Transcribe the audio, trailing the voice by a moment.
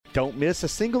Don't miss a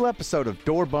single episode of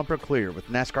Door Bumper Clear with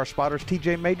NASCAR spotters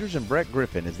TJ Majors and Brett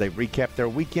Griffin as they recap their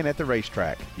weekend at the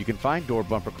racetrack. You can find Door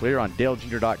Bumper Clear on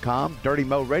DaleJr.com,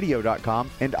 DirtyMoRadio.com,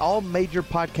 and all major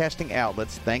podcasting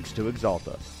outlets thanks to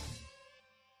Exalta.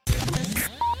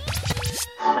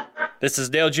 This is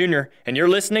Dale Jr., and you're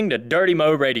listening to Dirty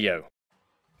Mo Radio.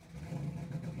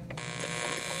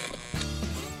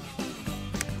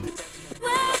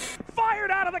 Fired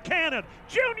out of the cannon.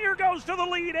 Junior goes to the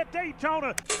lead at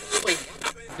Daytona.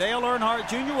 Dale Earnhardt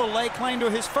Jr. will lay claim to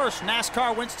his first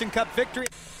NASCAR Winston Cup victory.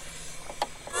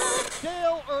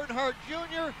 Dale Earnhardt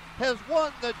Jr. has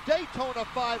won the Daytona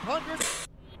 500.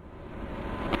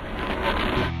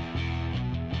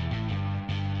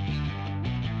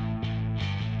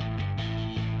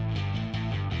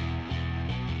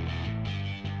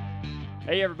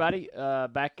 Hey everybody,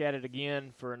 back at it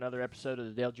again for another episode of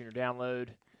the Dale Jr. Download.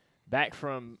 Back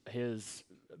from his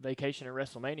vacation at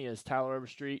WrestleMania is Tyler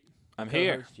Overstreet. I'm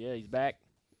here. Co-host. Yeah, he's back.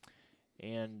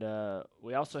 And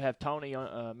we also have Tony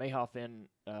Mayhoff in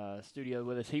studio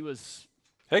with us. He was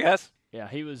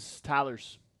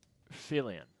Tyler's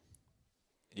fill-in.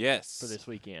 Yes. For this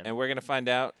weekend. And we're going to find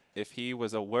out if he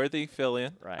was a worthy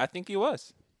fill-in. Right. I think he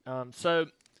was. So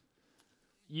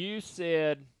you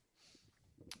said,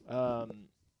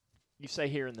 you say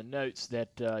here in the notes that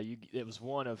it was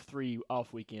one of 3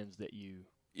 off weekends that you.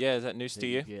 Yeah, is that news to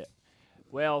you? Get.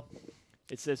 Well,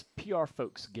 it says PR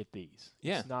folks get these.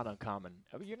 Yeah. It's not uncommon.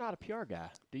 I mean, you're not a PR guy.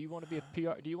 Do you want to be a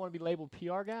PR? Do you want to be labeled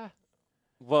PR guy?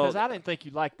 Well, because I didn't think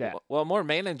you liked that. Well, more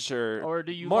manager. Or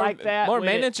do you more, like that? More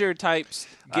manager types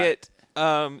get.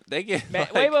 They get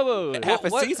wait. half a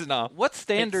season off. What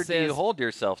standard do you hold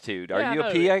yourself to? Are you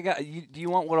a PR guy? Do you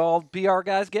want what all PR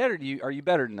guys get, or are you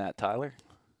better than that, Tyler?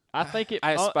 I think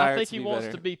I think he wants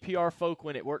to be PR folk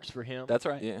when it works for him. That's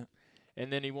right. Yeah.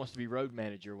 And then he wants to be road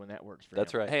manager when that works for him.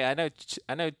 That's right. Hey, I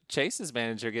know Chase's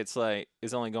manager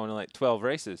is only going to 12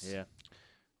 races. Yeah.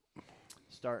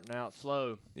 Starting out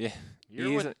slow. Yeah.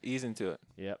 Ease into it.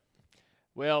 Yep.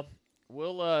 Well,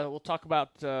 we'll talk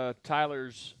about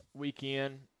Tyler's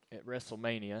weekend at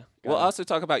WrestleMania. We'll also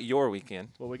talk about your weekend.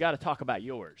 Well, we got to talk about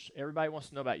yours. Everybody wants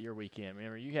to know about your weekend.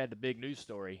 Remember, you had the big news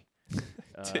story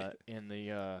in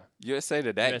the USA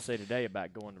Today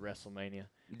about going to WrestleMania.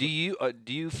 Do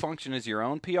you function as your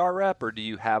own PR rep, or do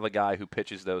you have a guy who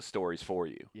pitches those stories for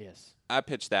you? Yes. I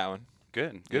pitched that one.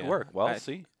 Good work. Well,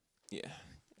 see. Yeah.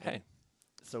 Hey.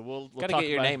 So we'll gotta get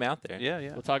your name out there. Yeah.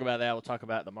 We'll talk about that. We'll talk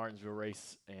about the Martinsville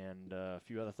race and a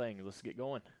few other things. Let's get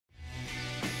going.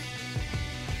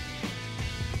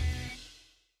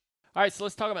 All right, so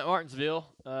let's talk about Martinsville.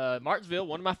 Martinsville,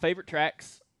 one of my favorite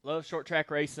tracks. Love short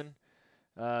track racing,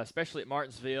 especially at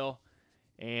Martinsville.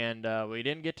 And we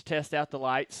didn't get to test out the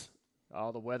lights.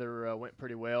 All the weather went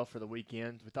pretty well for the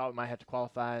weekend. We thought we might have to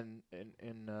qualify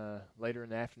in later in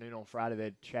the afternoon on Friday.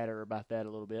 They'd chatter about that a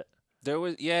little bit. There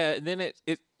was, and then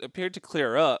it appeared to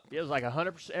clear up. It was like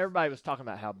 100%. Everybody was talking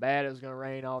about how bad it was going to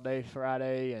rain all day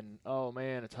Friday, and oh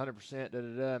man, it's 100%.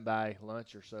 And by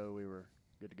lunch or so, we were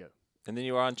good to go. And then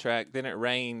you were on track. Then it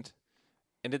rained.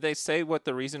 And did they say what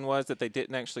the reason was that they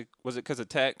didn't actually? Was it because of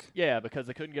tech? Yeah, because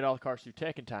they couldn't get all the cars through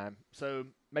tech in time. So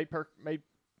made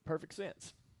perfect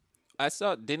sense. I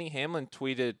saw Denny Hamlin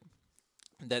tweeted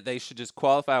that they should just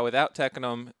qualify without teching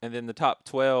them, and then the top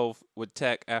 12 would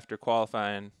tech after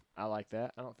qualifying. I like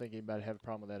that. I don't think anybody would have a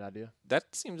problem with that idea.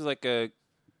 That seems like a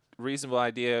reasonable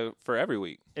idea for every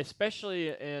week. Especially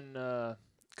in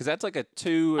because that's like a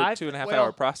 2.5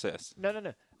 hour process.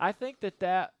 No. I think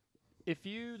that if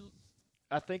you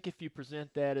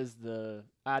present that as the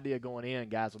idea going in,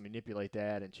 guys will manipulate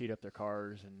that and cheat up their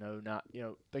cars and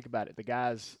think about it. The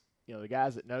guys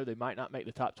that know they might not make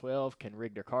the top 12 can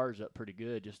rig their cars up pretty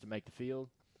good just to make the field.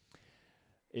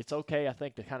 It's okay, I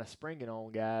think, to kind of spring it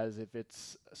on guys if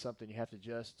it's something you have to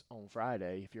adjust on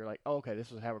Friday. If you're like, oh, okay,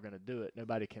 this is how we're going to do it,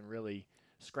 nobody can really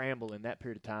scramble in that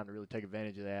period of time to really take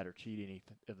advantage of that or cheat any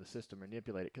of the system,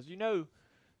 manipulate it. Because you know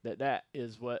that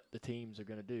is what the teams are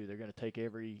going to do. They're going to take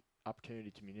every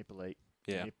opportunity to manipulate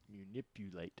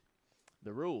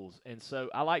the rules. And so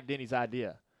I like Denny's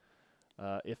idea.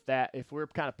 If we're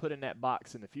kind of put in that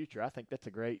box in the future, I think that's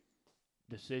a great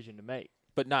decision to make.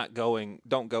 But don't go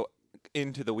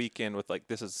into the weekend with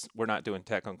we're not doing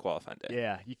tech on qualifying day.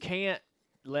 Yeah, you can't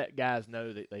let guys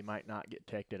know that they might not get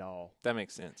teched at all. That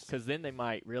makes sense. Because then they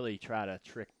might really try to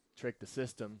trick the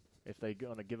system. If they're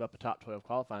going to give up a top 12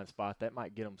 qualifying spot, that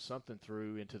might get them something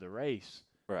through into the race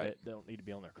that don't need to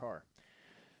be on their car.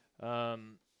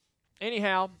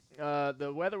 Anyhow,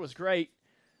 the weather was great,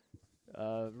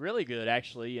 really good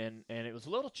actually, and it was a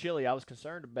little chilly. I was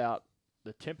concerned about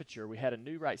the temperature. We had a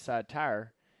new right side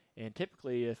tire, and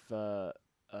typically if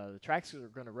the tracks are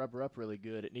going to rubber up really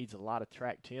good. It needs a lot of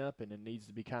track temp, and it needs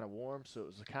to be kind of warm. So it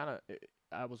was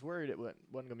I was worried it wasn't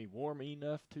going to be warm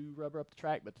enough to rubber up the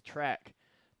track, but the track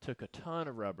took a ton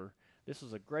of rubber. This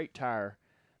was a great tire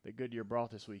that Goodyear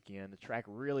brought this weekend. The track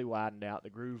really widened out. The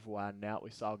groove widened out. We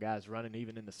saw guys running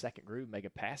even in the second groove,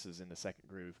 making passes in the second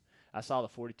groove. I saw the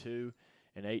 42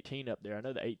 and 18 up there. I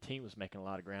know the 18 was making a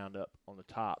lot of ground up on the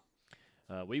top.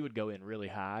 We would go in really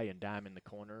high and dime in the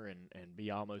corner and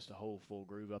be almost a whole full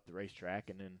groove up the racetrack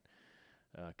and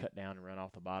then cut down and run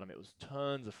off the bottom. It was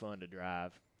tons of fun to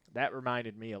drive. That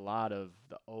reminded me a lot of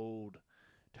the old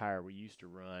tire we used to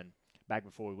run back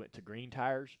before we went to green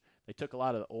tires. They took a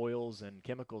lot of the oils and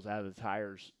chemicals out of the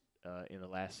tires in the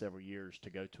last several years to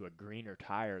go to a greener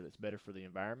tire that's better for the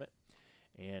environment.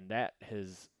 And that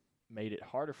has made it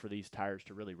harder for these tires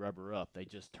to really rubber up. They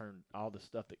just turn all the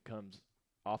stuff that comes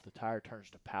off the tire turns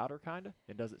to powder kind of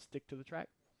and doesn't stick to the track.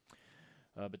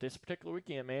 But this particular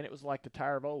weekend, man, it was like the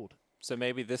tire of old. So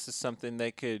maybe this is something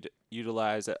they could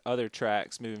utilize at other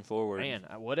tracks moving forward. Man,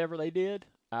 whatever they did,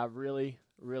 I really,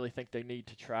 really think they need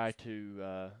to try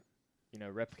to,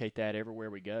 replicate that everywhere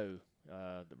we go.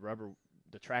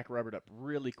 The track rubbered up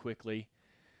really quickly,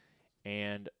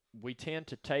 and we tend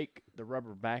to take the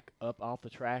rubber back up off the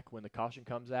track when the caution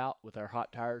comes out with our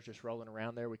hot tires just rolling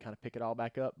around there. We kind of pick it all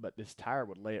back up, but this tire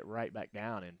would lay it right back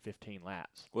down in 15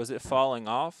 laps. Was it falling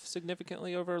off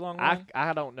significantly over a long run?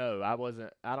 I don't know.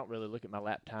 I don't really look at my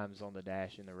lap times on the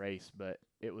dash in the race, but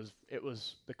it was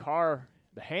the car,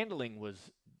 the handling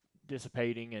was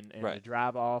dissipating and right. The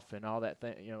drive off and all that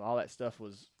thing, all that stuff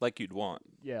was like you'd want.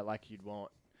 Yeah, like you'd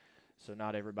want. So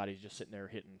not everybody's just sitting there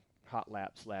hitting hot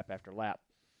laps, lap after lap.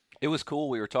 It was cool.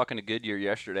 We were talking to Goodyear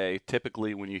yesterday.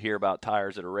 Typically, when you hear about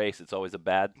tires at a race, it's always a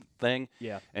bad thing.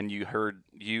 Yeah. And you heard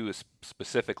you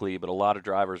specifically, but a lot of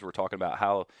drivers were talking about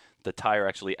how the tire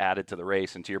actually added to the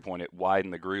race. And to your point, it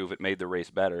widened the groove. It made the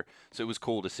race better. So it was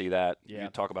cool to see that. Yeah. You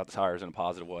talk about the tires in a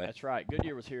positive way. That's right.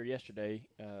 Goodyear was here yesterday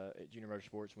at Junior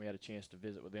Motorsports, and we had a chance to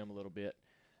visit with them a little bit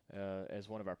as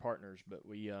one of our partners. But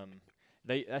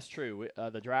that's true.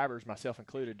 The drivers, myself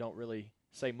included, don't really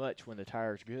say much when the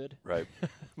tire's good. Right.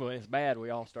 When it's bad,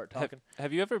 we all start talking.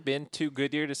 Have you ever been to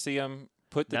Goodyear to see them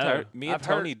put the No, tire? Me and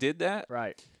Tony did that.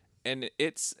 Right. And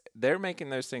they're making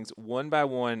those things one by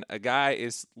one. A guy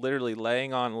is literally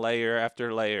laying on layer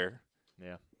after layer.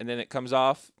 Yeah. And then it comes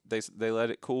off. They let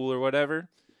it cool or whatever.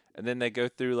 And then they go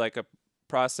through like a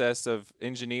process of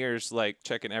engineers like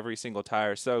checking every single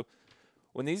tire. So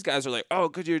when these guys are like, "Oh,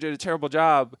 Goodyear did a terrible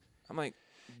job," I'm like,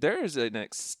 there is an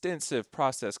extensive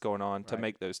process going on to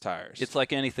make those tires. It's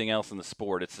like anything else in the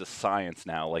sport. It's just science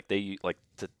now. Like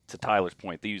to Tyler's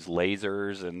point, they use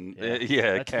lasers and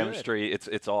chemistry. Good.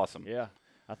 It's awesome. Yeah,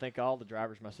 I think all the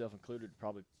drivers, myself included,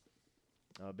 probably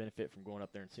benefit from going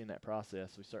up there and seeing that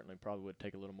process. We certainly probably would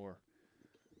take a little more.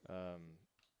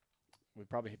 We'd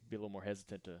probably be a little more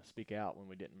hesitant to speak out when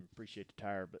we didn't appreciate the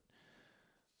tire,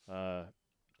 but.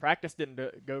 Practice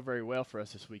didn't go very well for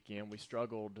us this weekend. We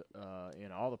struggled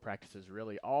in all the practices,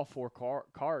 really. All four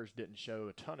cars didn't show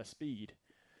a ton of speed.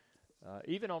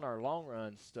 Even on our long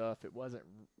run stuff, it wasn't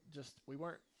just – we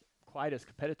weren't quite as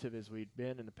competitive as we'd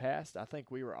been in the past. I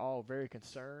think we were all very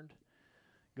concerned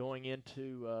going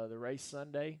into the race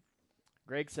Sunday.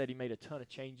 Greg said he made a ton of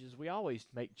changes. We always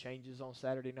make changes on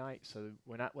Saturday night. So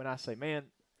when I say, man,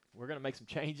 we're going to make some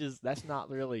changes, that's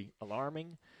not really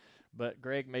alarming. But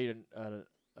Greg made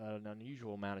an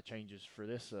unusual amount of changes for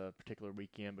this particular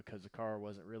weekend because the car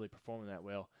wasn't really performing that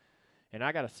well. And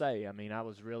I got to say, I mean, I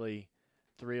was really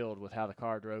thrilled with how the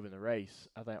car drove in the race.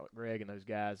 I think Greg and those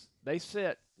guys,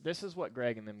 this is what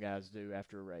Greg and them guys do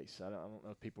after a race. I don't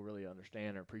know if people really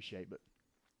understand or appreciate, but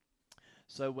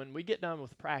so when we get done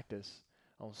with practice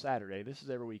on Saturday, this is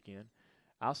every weekend,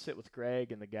 I'll sit with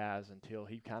Greg and the guys until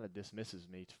he kind of dismisses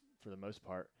me for the most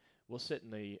part. We'll sit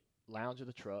in the lounge of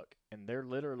the truck, and they're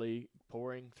literally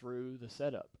pouring through the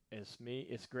setup. It's me,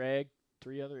 it's Greg,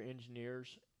 3 other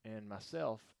engineers, and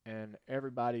myself, and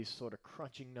everybody's sort of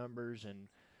crunching numbers and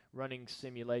running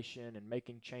simulation and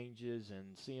making changes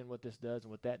and seeing what this does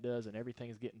and what that does, and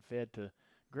everything's getting fed to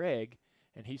Greg,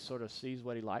 and he sort of sees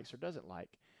what he likes or doesn't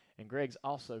like. And Greg's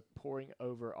also pouring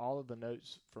over all of the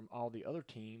notes from all the other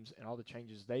teams and all the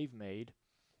changes they've made,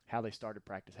 how they started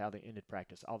practice, how they ended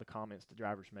practice, all the comments the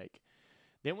drivers make.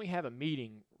 Then we have a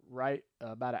meeting right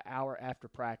about an hour after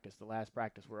practice, the last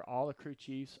practice, where all the crew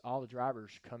chiefs, all the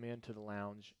drivers come into the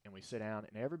lounge, and we sit down,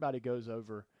 and everybody goes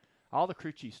over. All the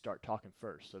crew chiefs start talking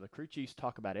first. So the crew chiefs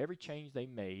talk about every change they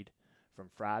made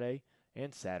from Friday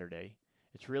and Saturday.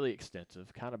 It's really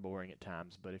extensive, kind of boring at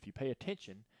times, but if you pay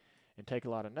attention and take a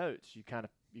lot of notes, you can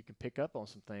pick up on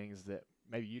some things that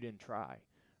maybe you didn't try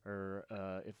or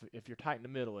if you're tight in the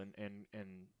middle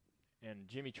and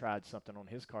Jimmy tried something on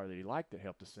his car that he liked that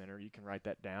helped the center, you can write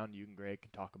that down. You and Greg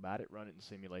can talk about it, run it in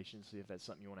simulation, see if that's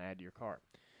something you want to add to your car.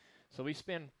 So we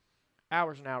spend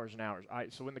hours and hours and hours. All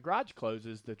right, so when the garage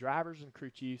closes, the drivers and crew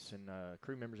chiefs and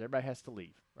crew members, everybody has to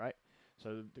leave, right?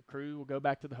 So the crew will go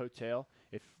back to the hotel.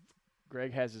 If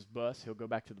Greg has his bus, he'll go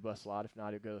back to the bus lot. If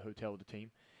not, he'll go to the hotel with the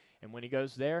team. And when he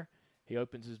goes there, he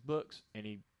opens his books, and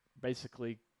he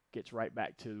basically gets right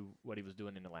back to what he was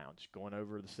doing in the lounge, going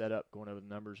over the setup, going over the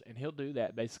numbers. And he'll do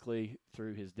that basically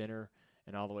through his dinner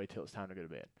and all the way till it's time to go to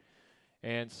bed.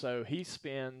 And so he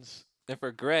spends – And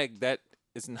for Greg, that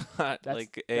is not that's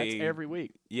every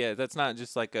week. Yeah, that's not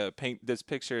just like a paint this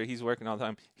picture. He's working all the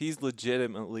time. He's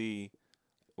legitimately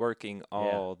working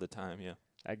all the time, yeah.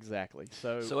 Exactly.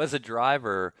 So as a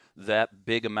driver, that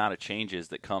big amount of changes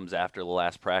that comes after the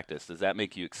last practice, does that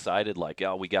make you excited, like,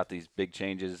 oh, we got these big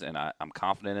changes and I'm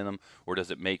confident in them? Or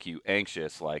does it make you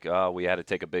anxious, like, oh, we had to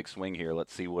take a big swing here,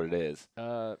 let's see what it is?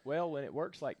 Well, when it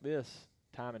works like this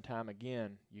time and time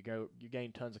again, you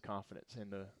gain tons of confidence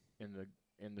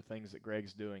in the things that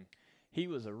Greg's doing. He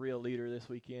was a real leader this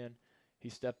weekend. He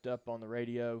stepped up on the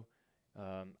radio.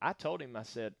 I told him, I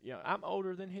said, I'm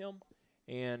older than him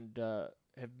and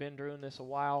have been doing this a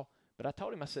while, but I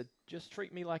told him, I said, just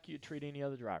treat me like you'd treat any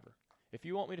other driver. If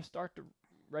you want me to start the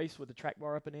race with the track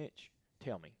bar up an inch,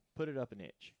 tell me. Put it up an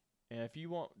inch. And if you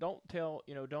want, don't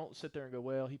sit there and go,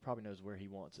 well, he probably knows where he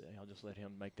wants it. I'll just let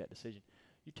him make that decision.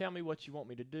 You tell me what you want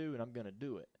me to do, and I'm going to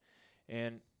do it.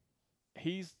 And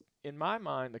he's, in my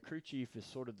mind, the crew chief is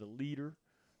sort of the leader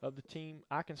of the team.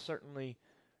 I can certainly,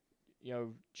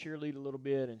 cheerlead a little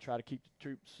bit and try to keep the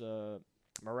troops'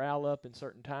 morale up in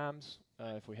certain times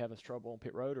if we have trouble on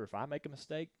pit road or if I make a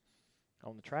mistake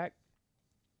on the track.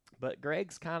 But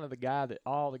Greg's kind of the guy that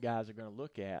all the guys are going to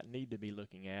look at, need to be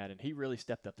looking at, and he really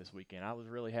stepped up this weekend. I was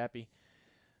really happy.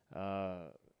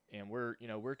 And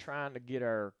we're trying to get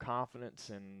our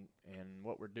confidence in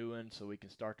what we're doing so we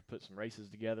can start to put some races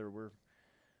together. We're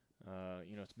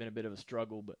it's been a bit of a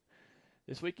struggle, but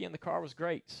this weekend the car was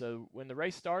great. So when the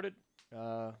race started,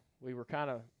 we were kind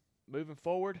of moving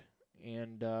forward,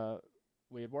 and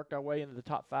we had worked our way into the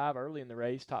top 5 early in the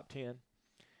race, top 10,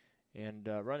 and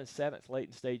running 7th late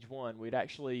in stage 1. We'd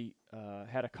actually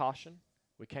had a caution.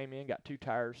 We came in, got 2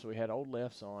 tires, so we had old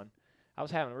lefts on. I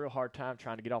was having a real hard time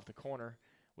trying to get off the corner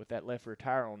with that left rear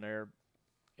tire on there,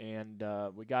 and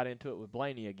we got into it with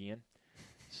Blaney again.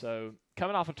 So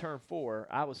coming off of turn 4,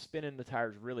 I was spinning the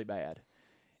tires really bad,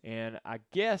 and I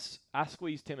guess I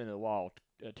squeezed him into the wall.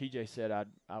 TJ said I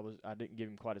didn't give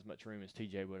him quite as much room as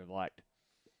TJ would have liked,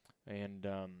 and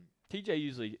TJ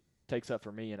usually takes up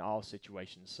for me in all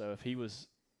situations. So if he was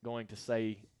going to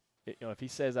say, if he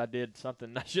says I did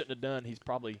something I shouldn't have done, he's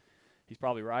probably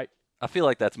right. I feel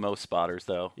like that's most spotters,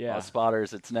 though. Yeah,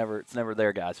 spotters, it's never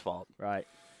their guy's fault. Right.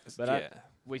 But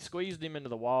we squeezed him into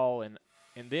the wall, and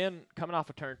then coming off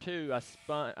of turn 2, I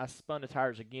spun the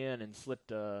tires again and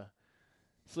slipped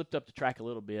up the track a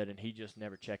little bit, and he just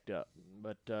never checked up.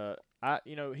 But I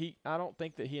don't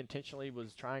think that he intentionally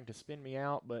was trying to spin me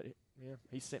out, but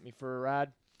he sent me for a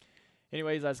ride.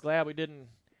 Anyways, I was glad we didn't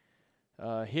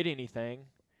hit anything.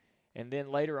 And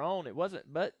then later on, it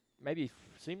wasn't, but maybe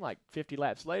seemed like 50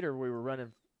 laps later, we were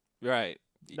running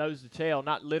nose to tail,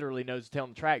 not literally nose to tail on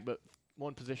the track, but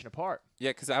one position apart.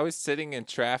 Yeah, because I was sitting in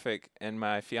traffic, and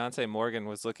my fiance Morgan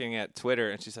was looking at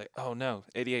Twitter, and she's like, "Oh no,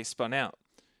 88 spun out."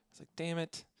 I was like, "Damn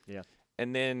it!" Yeah.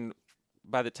 And then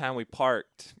by the time we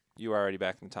parked, you were already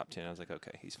back in the top 10. I was like,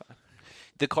 "Okay, he's fine."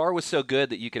 The car was so good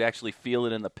that you could actually feel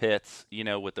it in the pits,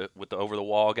 with the over the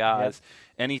wall guys.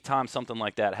 Yep. Anytime something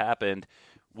like that happened,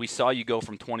 we saw you go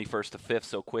from 21st to 5th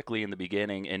so quickly in the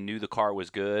beginning and knew the car was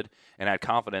good and had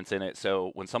confidence in it.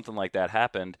 So when something like that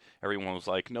happened, everyone was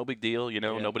like, no big deal.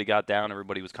 Nobody got down.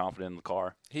 Everybody was confident in the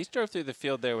car. He drove through the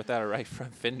field there without a right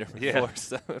front fender before.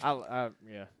 So.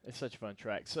 It's such a fun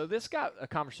track. So this got a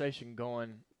conversation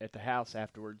going at the house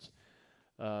afterwards.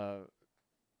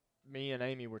 Me and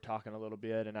Amy were talking a little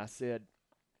bit, and I said,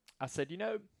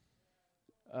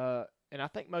 and I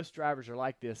think most drivers are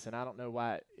like this, and I don't know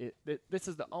why. This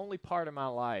is the only part of my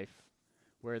life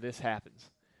where this happens.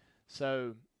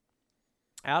 So,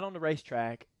 out on the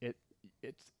racetrack,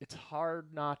 it's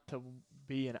hard not to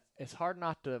it's hard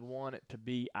not to want it to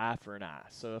be eye for an eye.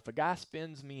 So if a guy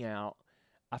spins me out,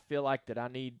 I feel like that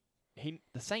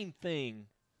the same thing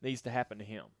needs to happen to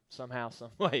him somehow,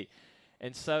 some way,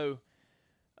 and so,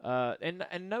 and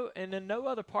in no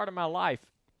other part of my life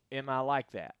am I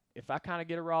like that. If I kind of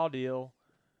get a raw deal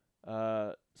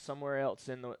somewhere else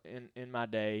in my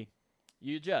day,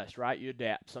 you adjust, right? You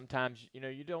adapt. Sometimes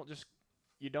you're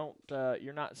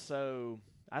not so,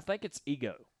 I think it's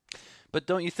ego. But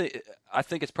don't you think – I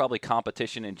think it's probably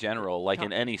competition in general, like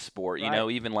in any sport. You know,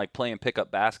 even like playing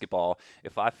pickup basketball,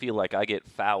 if I feel like I get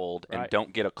fouled and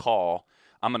don't get a call,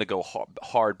 I'm going to go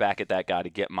hard back at that guy to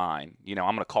get mine. You know,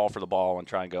 I'm going to call for the ball and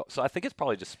try and go. So I think it's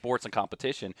probably just sports and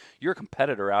competition. You're a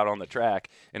competitor out on the track,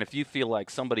 and if you feel like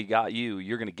somebody got you,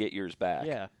 you're going to get yours back.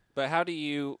 Yeah. But how do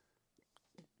you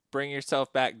bring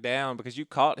yourself back down because you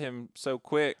caught him so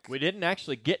quick? We didn't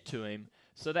actually get to him.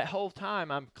 So that whole time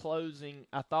I'm closing,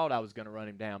 I thought I was going to run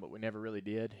him down, but we never really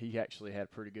did. He actually had a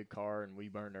pretty good car, and we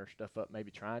burned our stuff up maybe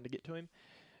trying to get to him.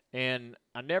 And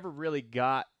I never really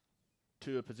got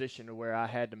to a position where I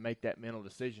had to make that mental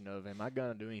decision of, am I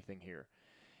going to do anything here?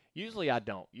 Usually I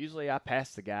don't. Usually I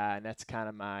pass the guy, and that's kind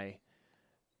of my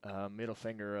middle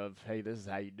finger of, hey, this is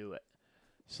how you do it.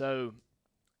 So,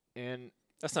 and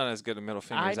that's not as good a middle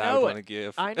finger I as know I would it. want to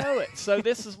give. I know it. So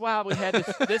this is why we had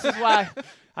this. This is why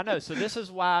I know. So this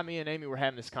is why me and Amy were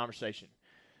having this conversation.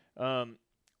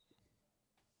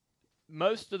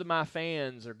 Most of my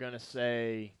fans are going to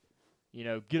say, you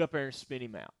know, get up there and spin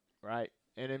him out, right?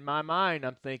 And in my mind,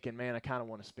 I'm thinking, man, I kind of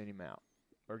want to spin him out,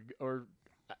 or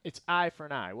it's eye for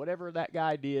an eye. Whatever that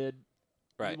guy did,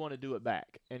 you want to do it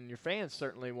back. And your fans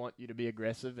certainly want you to be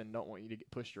aggressive and don't want you to get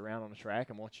pushed around on the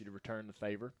track and want you to return the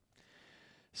favor.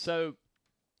 So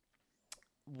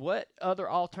what other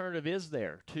alternative is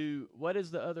there to what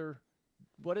is the other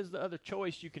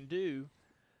choice you can do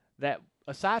that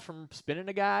aside from spinning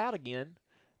a guy out again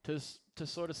to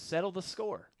sort of settle the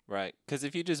score? Right, because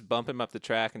if you just bump him up the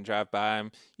track and drive by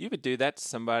him, you would do that to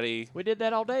somebody. We did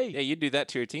that all day. Yeah, you'd do that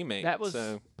to your teammate. That was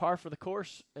par for the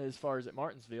course as far as at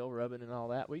Martinsville, rubbing and all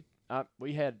that. We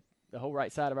had the whole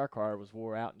right side of our car was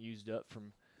wore out and used up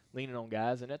from leaning on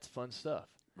guys, and that's fun stuff.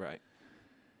 Right.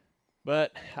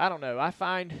 But I don't know. I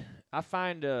find it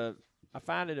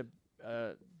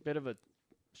a bit of a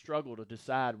struggle to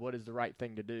decide what is the right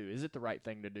thing to do. Is it the right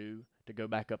thing to do to go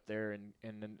back up there and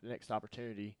the next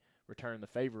opportunity return the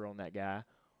favor on that guy,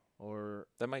 or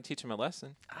that might teach him a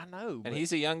lesson? I know. And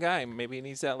he's a young guy. Maybe he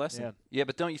needs that lesson. Yeah,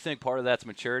 but don't you think part of that's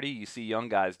maturity? You see young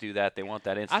guys do that. They want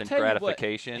that instant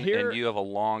gratification, and you have a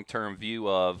long-term view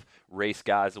of race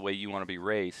guys the way you want to be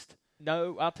raced.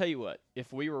 No, I'll tell you what.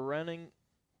 If we were running –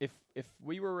 if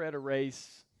we were at a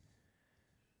race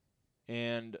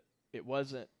and it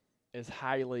wasn't as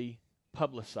highly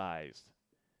publicized,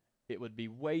 it would be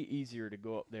way easier to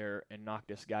go up there and knock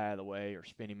this guy out of the way or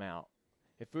spin him out.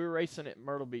 If we were racing at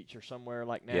Myrtle Beach or somewhere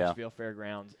like Nashville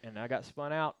Fairgrounds and I got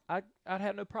spun out, I'd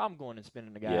have no problem going and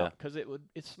spinning the guy out because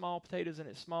it's small potatoes and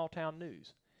it's small town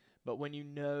news. But when you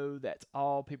know that's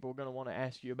all people are going to want to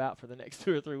ask you about for the next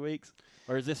 2 or 3 weeks,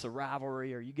 or is this a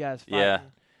rivalry? Are you guys fighting? Yeah.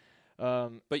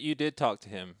 But you did talk to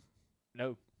him.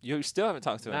 No. You still haven't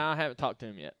talked to him? No, I haven't talked to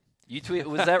him yet.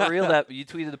 Was that real? That you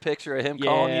tweeted a picture of him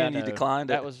calling you and you declined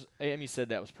it? Amy said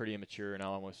that was pretty immature, and I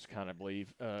almost kind of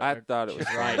believe. I thought it was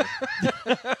right.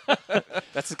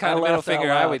 That's the kind of middle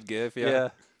finger I would give. Yeah.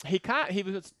 He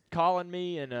was calling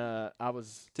me, and I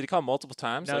was. Did he call multiple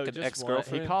times? No, like an just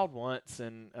ex-girlfriend? He called once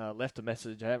and left a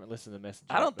message. I haven't listened to the message.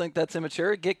 I don't think that's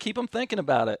immature. Keep him thinking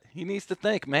about it. He needs to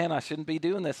think, man, I shouldn't be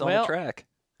doing this on the track.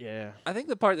 Yeah. I think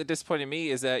the part that disappointed me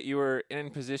is that you were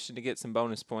in position to get some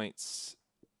bonus points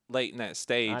late in that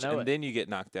stage, and then you get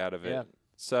knocked out of it. Yeah.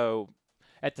 So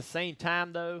at the same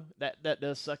time, though, that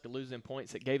does suck to lose them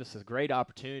points. It gave us a great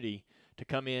opportunity to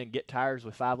come in, get tires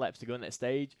with 5 laps to go in that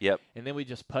stage. Yep. And then we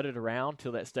just putted around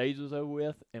till that stage was over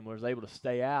with and was able to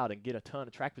stay out and get a ton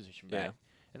of track position back. Yeah.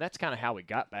 And that's kind of how we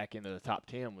got back into the top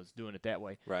 10 was doing it that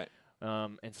way. Right.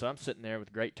 And so I'm sitting there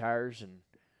with great tires and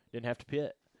didn't have to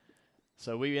pit.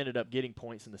 So we ended up getting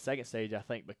points in the second stage, I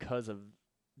think, because of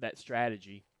that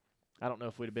strategy. I don't know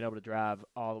if we'd have been able to drive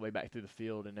all the way back through the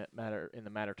field in the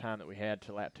matter of time that we had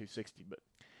to lap 260. But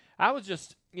I was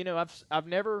just,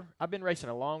 I've been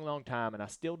racing a long, long time, and I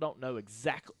still don't know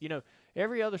exactly,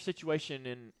 every other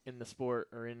situation in the sport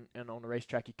or in on the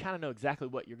racetrack, you kind of know exactly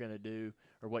what you're going to do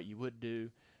or what you would do.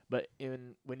 But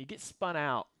when you get spun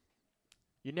out,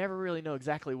 you never really know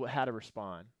exactly how to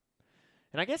respond.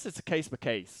 And I guess it's a case by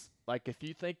case. Like if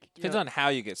you think depends on how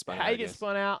you get spun out. How you get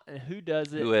spun out and who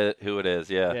does it. Who it is,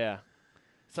 yeah. Yeah.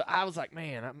 So I was like,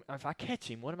 man, if I catch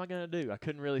him, what am I going to do? I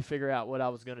couldn't really figure out what I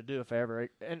was going to do if I ever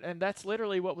 – and that's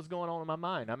literally what was going on in my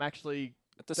mind. I'm actually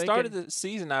at the start of the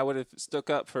season, I would have stuck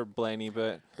up for Blaney,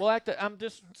 but – Well, I'm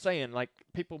just saying, like,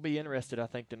 people be interested, I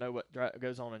think, to know what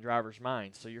goes on in drivers'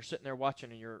 minds. So you're sitting there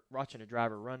watching, and you're watching a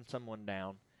driver run someone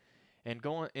down. And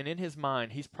in his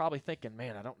mind, he's probably thinking,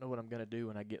 man, I don't know what I'm going to do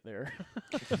when I get there.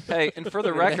 Hey, and for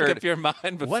the record, make up your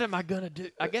mind what am I going to do?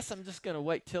 I guess I'm just going to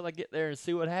wait till I get there and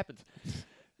see what happens.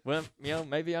 Well,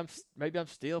 maybe I'm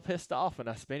still pissed off and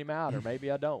I spin him out, or maybe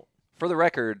I don't. For the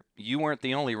record, you weren't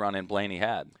the only run-in Blaney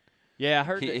had. Yeah, I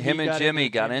heard that him and Jimmy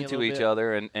got Jimmy into each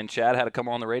other, and Chad had to come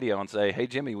on the radio and say, hey,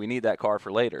 Jimmy, we need that car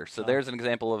for later. So there's an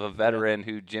example of a veteran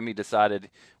who Jimmy decided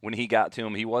when he got to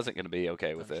him he wasn't going to be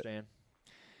okay with it.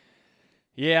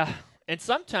 Yeah, and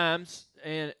sometimes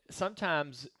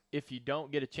if you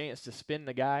don't get a chance to spin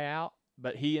the guy out,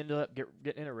 but he ended up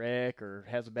getting in a wreck or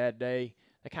has a bad day,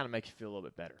 that kind of makes you feel a little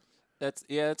bit better.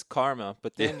 It's karma,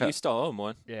 but then you still owe him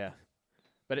one. Yeah.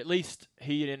 But at least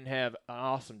he didn't have an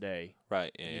awesome day.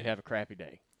 Right. Yeah. You'd have a crappy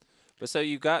day. But so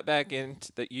you got back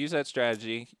use that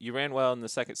strategy. You ran well in the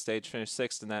second stage, finished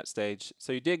 6th in that stage.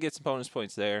 So you did get some bonus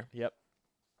points there. Yep.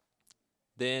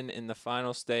 Then in the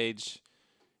final stage,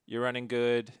 you're running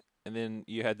good, and then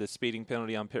you had the speeding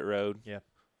penalty on pit road. Yeah.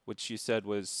 Which you said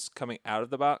was coming out of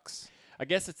the box. I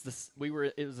guess it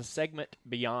was a segment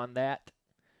beyond that.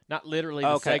 Not literally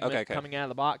the segment coming out of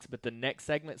the box, but the next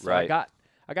segment. So right.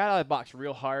 I got out of the box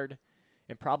real hard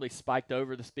and probably spiked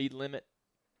over the speed limit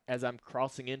as I'm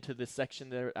crossing into this section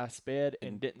that I sped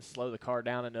and didn't slow the car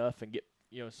down enough and get,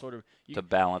 to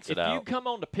balance it out. If you come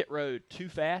on the pit road too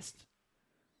fast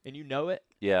and you know it,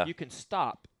 you can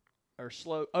stop or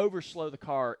overslow the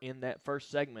car in that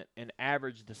first segment and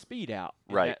average the speed out.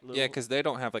 Right. Yeah, because they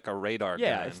don't have like a radar gun.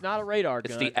 Yeah, it's not a radar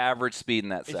gun. It's the average speed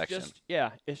in that section.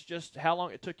 It's just how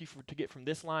long it took you to get from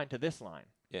this line to this line.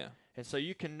 Yeah. And so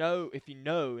you can know if you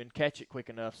know and catch it quick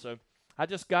enough. So I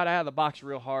just got out of the box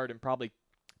real hard and probably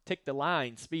ticked the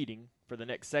line speeding for the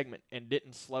next segment and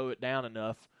didn't slow it down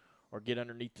enough or get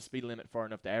underneath the speed limit far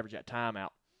enough to average that time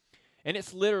out. And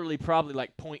it's literally probably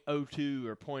like 0.02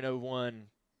 or 0.01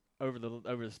 over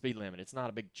the speed limit. It's not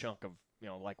a big chunk of,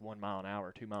 like 1 mile an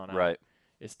hour, 2 mile an hour. Right.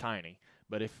 It's tiny.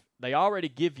 But if they already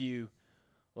give you,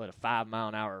 a 5 mile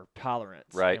an hour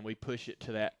tolerance, right, and we push it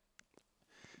to that.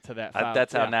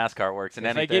 That's how NASCAR works. And if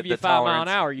then they give you 5 mile an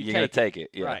hour, you're going to take it.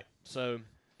 Yeah. Right. So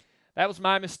that was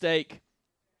my mistake.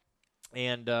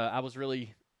 And I was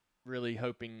really, really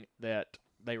hoping that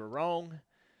they were wrong.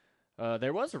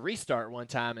 There was a restart one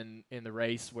time in the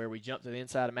race where we jumped to the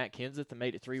inside of Matt Kenseth and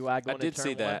made it 3 wide going into turn 1. I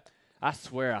did see that. I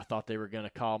swear I thought they were going to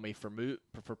call me for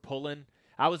pulling.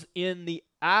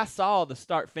 I saw the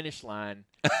start-finish line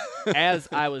as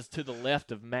I was to the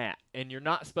left of Matt. And you're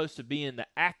not supposed to be in the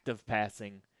act of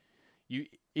passing.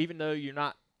 Even though you're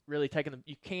not really taking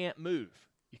you can't move.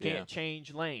 You can't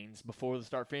change lanes before the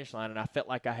start-finish line, and I felt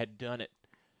like I had done it.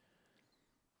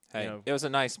 Hey, it was a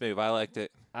nice move. I liked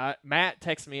it. Matt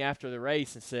texted me after the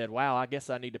race and said, wow, I guess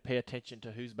I need to pay attention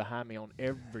to who's behind me on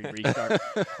every restart.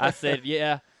 I said,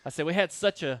 yeah. I said, we had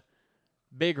such a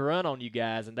big run on you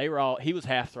guys, and he was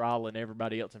half throttle, and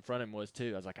everybody else in front of him was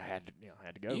too. I was like, I had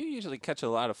to go. You usually catch a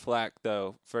lot of flack,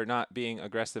 though, for not being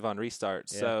aggressive on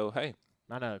restarts. Yeah. So, hey.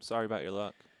 I know. Sorry about your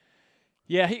luck.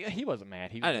 Yeah, he wasn't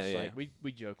mad. He was just like,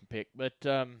 we joke and pick. But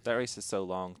that race is so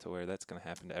long to where that's going to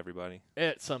happen to everybody.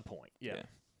 At some point, yeah.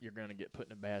 You're going to get put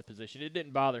in a bad position. It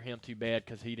didn't bother him too bad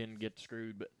because he didn't get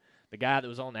screwed. But the guy that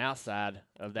was on the outside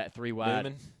of that 3 wide,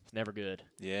 it's never good.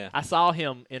 Yeah. I saw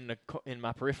him in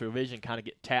my peripheral vision kind of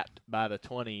get tapped by the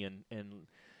 20 and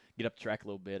get up the track a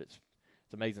little bit. It's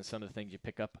amazing some of the things you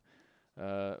pick up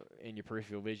in your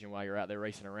peripheral vision while you're out there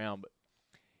racing around. But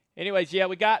anyways, yeah,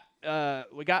 we got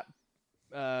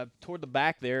toward the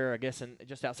back there, I guess,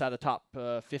 just outside the top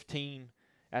 15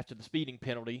 after the speeding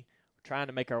penalty. Trying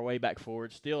to make our way back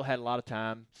forward. Still had a lot of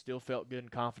time. Still felt good and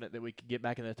confident that we could get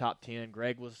back in the top 10.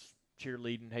 Greg was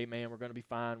cheerleading, hey, man, we're going to be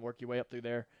fine. Work your way up through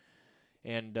there.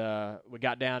 And we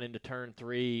got down into turn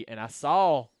 3, and I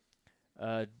saw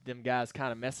them guys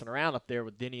kind of messing around up there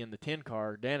with Denny and the 10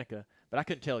 car, Danica, but I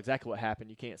couldn't tell exactly what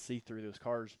happened. You can't see through those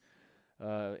cars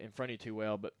in front of you too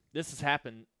well. But this has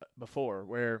happened before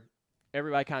where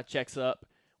everybody kind of checks up.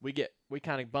 We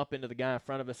kind of bump into the guy in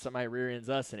front of us. Somebody rear ends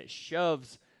us, and it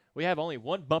shoves. We have only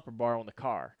one bumper bar on the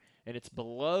car, and it's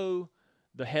below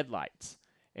the headlights.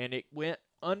 And it went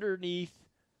underneath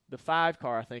the 5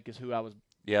 car, I think, is who I was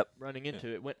running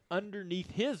into. It went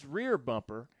underneath his rear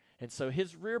bumper, and so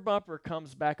his rear bumper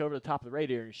comes back over the top of the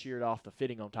radiator and sheared off the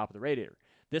fitting on top of the radiator.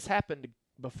 This happened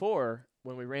before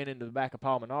when we ran into the back of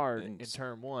Paul Menard in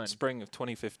turn 1. Spring of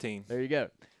 2015. There you go.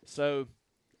 So,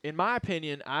 in my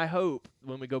opinion, I hope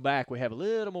when we go back we have a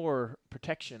little more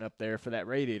protection up there for that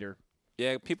radiator.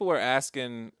 Yeah, people were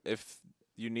asking if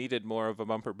you needed more of a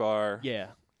bumper bar. Yeah,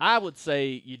 I would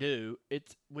say you do.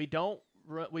 We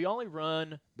only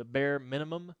run the bare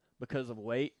minimum because of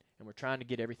weight, and we're trying to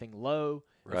get everything low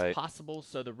as possible.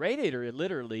 So the radiator's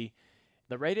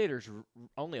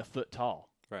only a foot tall.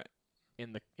 Right.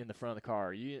 In the front of the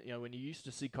car. You know when you used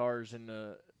to see cars in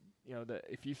the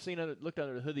if you've looked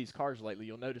under the hood of these cars lately,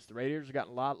 you'll notice the radiators have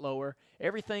gotten a lot lower.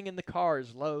 Everything in the car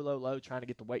is low, trying to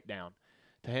get the weight down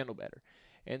to handle better.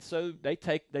 And so they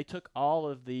took all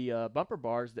of the bumper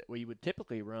bars that we would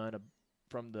typically run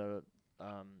from the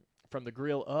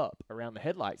grill up around the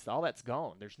headlights. All that's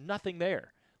gone. There's nothing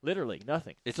there. Literally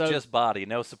nothing. It's just body,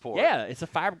 no support. Yeah, it's a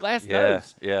fiberglass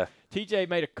nose. Yeah. TJ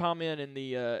made a comment at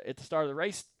the start of the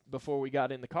race before we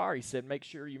got in the car. He said, "Make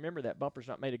sure you remember that bumper's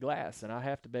not made of glass," and I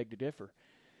have to beg to differ.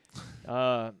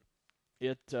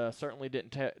 It certainly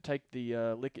didn't take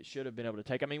the lick it should have been able to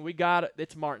take. I mean,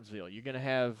 it's Martinsville. You're going to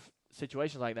have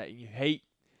situations like that, and you hate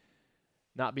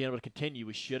not being able to continue.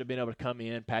 We should have been able to come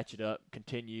in, patch it up,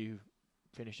 continue,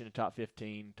 finish in the top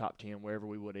 15, top 10, wherever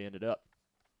we would have ended up.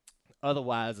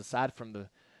 Otherwise, aside from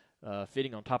the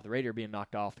fitting on top of the radiator being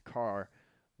knocked off, the car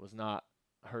was not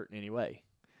hurt in any way.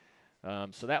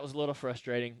 So that was a little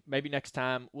frustrating. Maybe next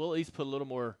time we'll at least put a little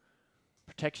more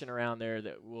protection around there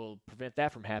that will prevent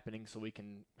that from happening, so we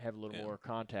can have a little more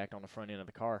contact on the front end of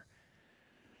the car.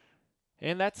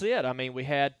 And that's it. I mean, we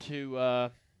had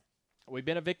to we've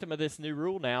been a victim of this new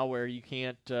rule now where you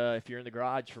can't, if you're in the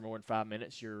garage for more than 5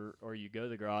 minutes, or you go to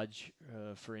the garage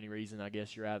for any reason, I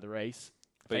guess you're out of the race.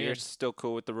 But you're still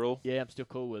cool with the rule? Yeah, I'm still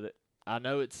cool with it. I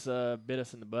know it's bit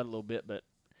us in the butt a little bit, but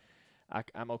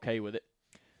I'm okay with it.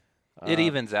 It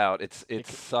evens out. It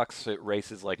sucks at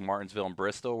races like Martinsville and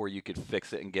Bristol where you could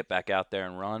fix it and get back out there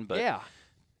and run. But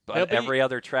every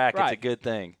other track, it's a good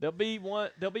thing. There'll be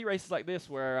races like this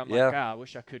where I'm like, I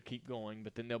wish I could keep going.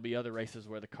 But then there'll be other races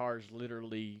where the car's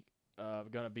literally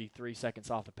going to be 3 seconds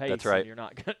off the pace. That's right.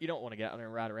 And you don't want to get out there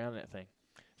and ride around that thing,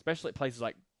 especially at places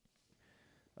like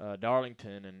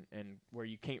Darlington and where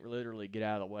you can't literally get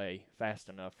out of the way fast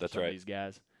enough for some of these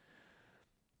guys.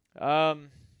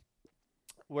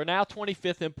 We're now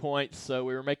 25th in points, so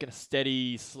we were making a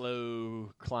steady,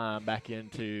 slow climb back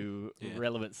into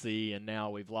relevancy, and now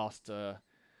we've lost some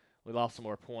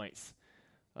more points.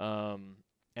 And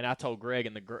I told Greg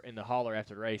in the hauler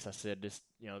after the race, I said this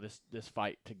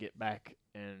fight to get back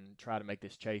and try to make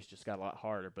this chase just got a lot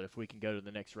harder. But if we can go to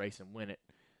the next race and win it,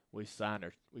 we've signed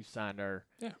our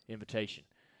invitation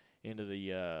into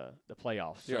the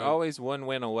playoffs. You're always one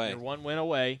win away. You're one win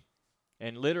away.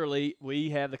 And literally,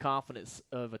 we have the confidence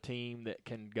of a team that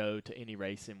can go to any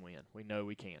race and win. We know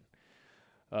we can.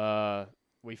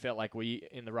 We felt like we,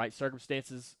 in the right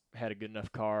circumstances, had a good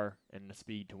enough car and the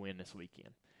speed to win this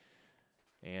weekend.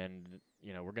 And,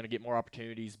 we're going to get more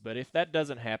opportunities. But if that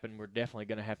doesn't happen, we're definitely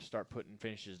going to have to start putting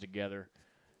finishes together.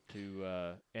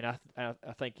 And I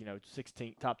think,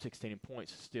 top 16 in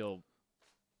points is still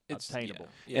obtainable.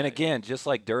 Yeah. And again, just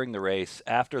like during the race,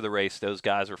 after the race, those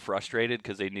guys were frustrated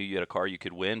because they knew you had a car you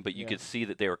could win, but you could see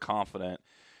that they were confident.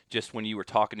 Just when you were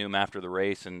talking to them after the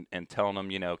race and telling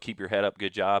them, keep your head up,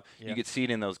 good job, you could see it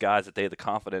in those guys that they had the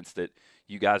confidence that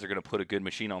you guys are going to put a good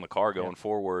machine on the car going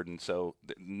forward, and so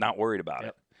not worried about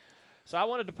it. So I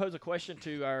wanted to pose a question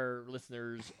to our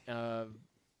listeners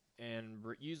and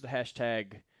use the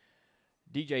hashtag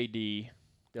DJD,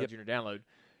 Dale Jr. Download,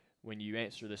 when you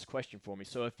answer this question for me.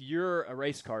 So if you're a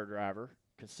race car driver,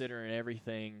 considering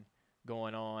everything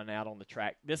going on out on the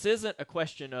track, this isn't a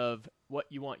question of what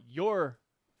you want your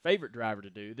favorite driver to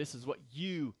do. This is what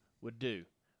you would do.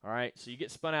 All right? So you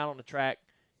get spun out on the track,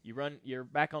 you're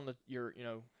back on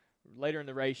later in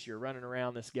the race, you're running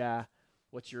around this guy.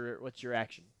 What's your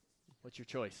action? What's your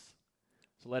choice?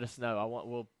 So let us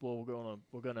know.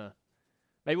 We're gonna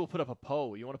maybe we'll put up a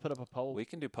poll. You want to put up a poll? We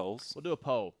can do polls. We'll do a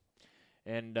poll.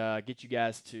 And get you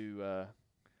guys to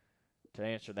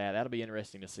answer that. That'll be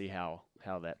interesting to see how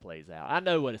that plays out. I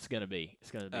know what it's going to be.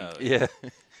 It's going to be.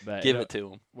 But give it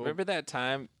to him. Remember that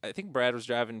time? I think Brad was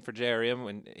driving for JRM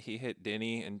when he hit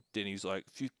Denny, and Denny's like,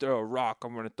 if you throw a rock,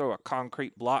 I'm going to throw a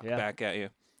concrete block back at you.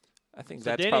 I think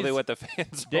that's probably what the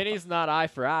fans Denny's not eye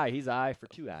for eye. He's eye for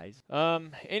two eyes.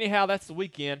 Anyhow, that's the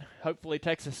weekend. Hopefully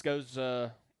Texas goes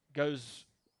a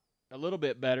little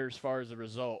bit better as far as the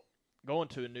result. Going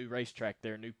to a new racetrack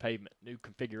there, new pavement, new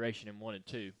configuration in 1 and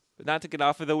 2. But not to get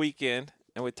off of the weekend,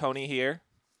 and with Tony here,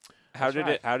 how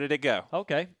did it go?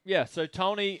 Okay, yeah. So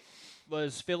Tony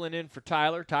was filling in for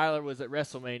Tyler. Tyler was at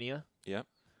WrestleMania. Yep.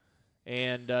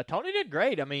 And Tony did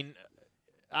great. I mean,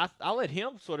 I'll let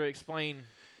him sort of explain.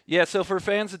 Yeah, so for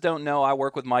fans that don't know, I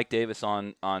work with Mike Davis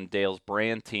on Dale's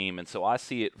brand team, and so I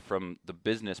see it from the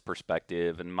business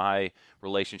perspective, and my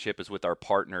relationship is with our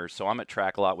partners. So I'm at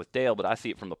track a lot with Dale, but I see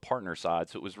it from the partner side.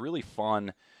 So it was really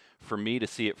fun for me to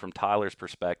see it from Tyler's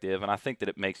perspective, and I think that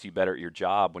it makes you better at your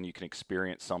job when you can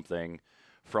experience something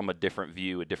from a different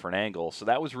view, a different angle. So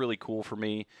that was really cool for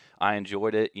me. I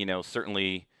enjoyed it.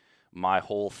 Certainly my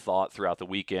whole thought throughout the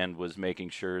weekend was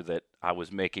making sure that I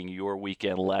was making your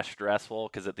weekend less stressful,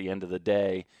 because at the end of the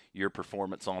day, your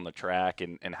performance on the track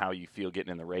and how you feel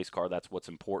getting in the race car, that's what's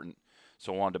important.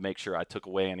 So I wanted to make sure I took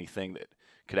away anything that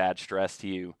could add stress to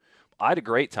you. I had a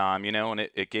great time, and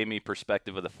it gave me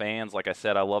perspective of the fans. Like I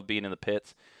said, I love being in the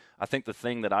pits. I think the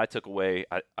thing that I took away,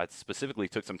 I specifically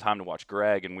took some time to watch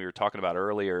Greg, and we were talking about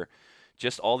earlier,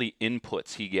 just all the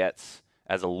inputs he gets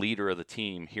as a leader of the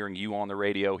team, hearing you on the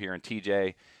radio, hearing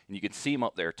TJ, and you can see him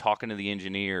up there talking to the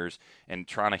engineers and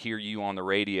trying to hear you on the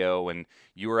radio, and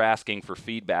you were asking for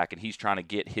feedback, and he's trying to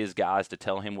get his guys to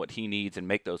tell him what he needs and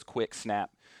make those quick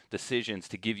snap decisions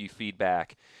to give you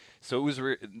feedback. So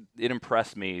it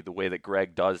impressed me the way that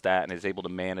Greg does that and is able to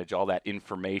manage all that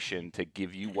information to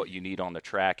give you what you need on the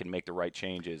track and make the right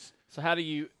changes. So how do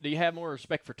you have more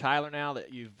respect for Tyler now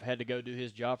that you've had to go do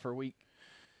his job for a week?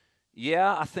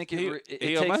 Yeah, I think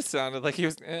He almost sounded like he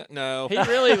was no. He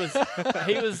really was.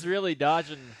 He was really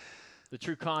dodging the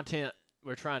true content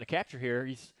we're trying to capture here.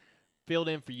 He's filled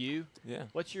in for you. Yeah.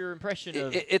 What's your impression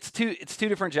of? It's two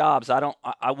different jobs.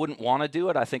 I wouldn't want to do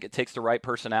it. I think it takes the right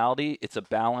personality. It's a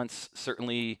balance.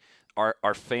 Certainly,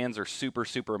 our fans are super,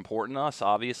 super important to us,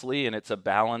 obviously, and it's a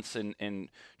balance in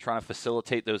trying to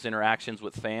facilitate those interactions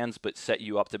with fans, but set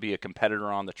you up to be a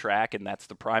competitor on the track, and that's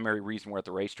the primary reason we're at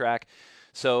the racetrack.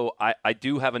 So I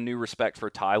do have a new respect for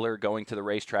Tyler going to the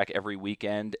racetrack every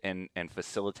weekend and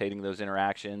facilitating those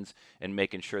interactions and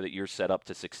making sure that you're set up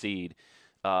to succeed.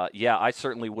 Yeah, I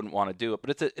certainly wouldn't want to do it,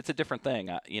 but it's a different thing,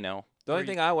 The only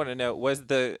thing I want to know was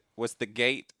the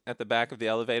gate at the back of the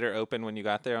elevator open when you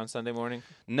got there on Sunday morning?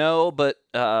 No, but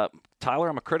Tyler,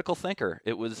 I'm a critical thinker.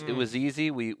 It was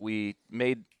easy. We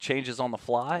made changes on the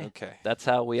fly. Okay. That's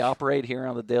how we operate here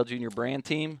on the Dale Jr. brand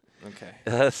team.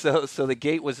 Okay. So the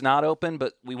gate was not open,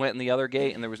 but we went in the other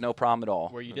gate, and there was no problem at all.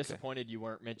 Were you disappointed you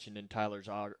weren't mentioned in Tyler's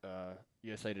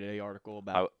USA Today article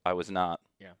about? I was not.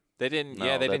 Yeah. They didn't.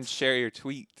 No, they didn't share your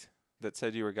tweet that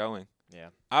said you were going. Yeah.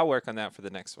 I'll work on that for the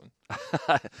next one.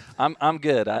 I'm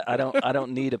good. I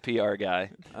don't need a PR guy.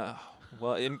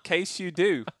 Well, in case you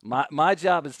do, my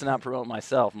job is to not promote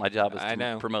myself. My job is I to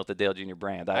know. promote the Dale Jr.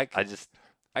 brand. I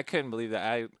couldn't believe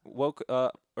that. I woke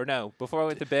up, before I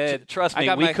went to bed. Trust me,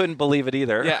 we couldn't believe it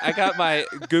either. Yeah, I got my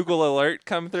Google alert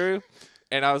come through,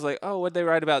 and I was like, oh, what'd they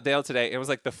write about Dale today? It was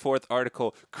like the 4th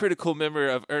article, critical member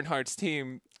of Earnhardt's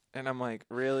team. And I'm like,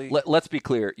 really? Let's be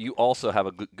clear. You also have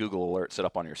a Google alert set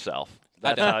up on yourself.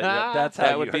 That's how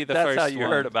that would be the first how you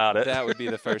heard about it. That would be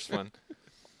the first one.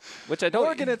 Which I don't.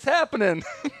 Morgan, it's happening.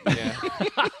 Yeah.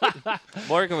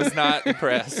 Morgan was not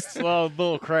impressed. Well,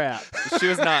 bull crap. She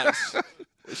was not.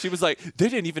 She was like, they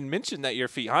didn't even mention that your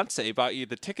fiance bought you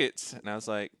the tickets. And I was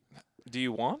like, do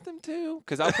you want them to?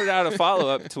 Because I'll put out a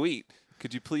follow-up tweet.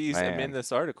 Could you please amend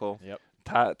this article? Yep.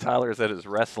 Tyler's at his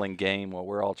wrestling game while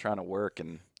we're all trying to work,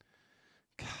 and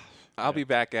I'll be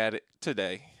back at it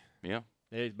today. Yeah,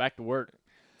 he's back to work.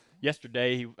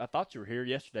 Yesterday, I thought you were here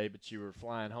yesterday, but you were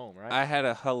flying home, right? I had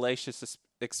a hellacious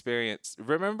experience.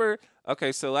 Remember?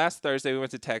 Okay, so last Thursday we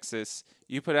went to Texas.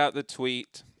 You put out the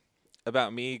tweet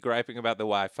about me griping about the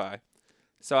Wi-Fi.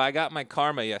 So I got my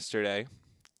karma yesterday,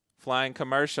 flying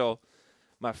commercial.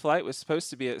 My flight was supposed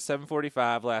to be at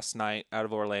 7:45 last night out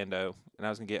of Orlando, and I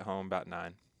was going to get home about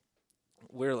 9.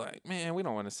 We're like, man, we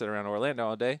don't want to sit around Orlando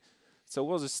all day, so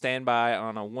we'll just stand by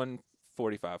on a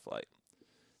 1:45 flight.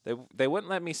 They wouldn't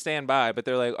let me stand by, but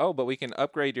they're like, oh, but we can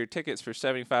upgrade your tickets for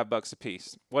 $75 a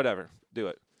piece. Whatever, do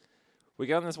it. We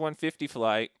get on this 150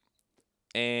 flight,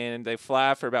 and they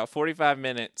fly for about 45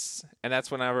 minutes, and that's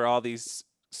whenever all these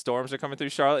storms are coming through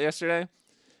Charlotte yesterday.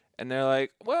 And they're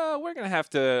like, well, we're going to have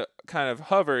to kind of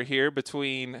hover here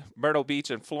between Myrtle Beach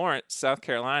and Florence, South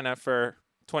Carolina for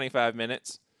 25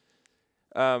 minutes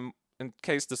in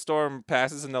case the storm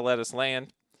passes and they'll let us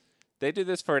land. They do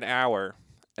this for an hour,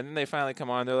 and then they finally come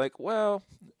on. They're like, well,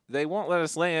 they won't let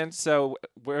us land, so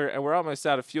we're almost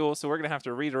out of fuel, so we're going to have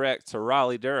to redirect to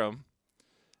Raleigh-Durham.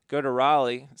 Go to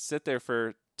Raleigh, sit there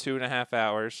for 2.5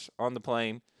 hours on the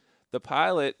plane. The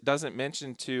pilot doesn't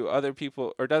mention to other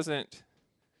people or doesn't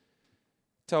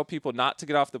tell people not to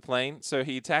get off the plane. So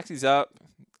he taxis up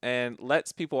and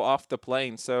lets people off the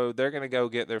plane. So they're going to go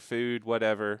get their food,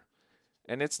 whatever.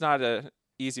 And it's not a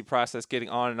easy process getting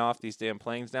on and off these damn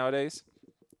planes nowadays.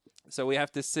 So we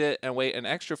have to sit and wait an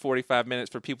extra 45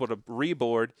 minutes for people to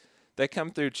reboard. They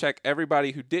come through, check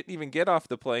everybody who didn't even get off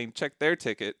the plane, check their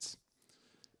tickets.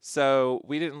 So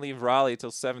we didn't leave Raleigh till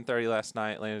 7:30 last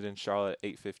night. Landed in Charlotte at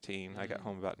 8:15. I got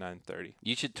home about 9:30.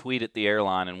 You should tweet at the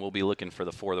airline, and we'll be looking for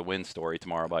the For the Win story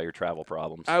tomorrow about your travel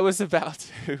problems. I was about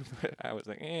to, but I was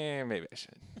like, maybe I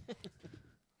should.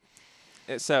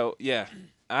 So yeah,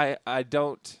 I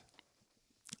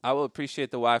will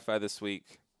appreciate the Wi-Fi this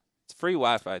week. It's Free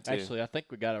Wi-Fi too. Actually, I think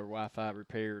we got our Wi-Fi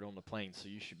repaired on the plane, so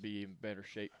you should be in better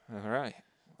shape. All right.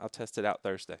 I'll test it out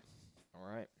Thursday. All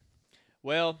right.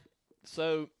 Well,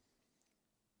 so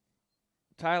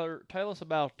Tyler, tell us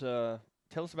about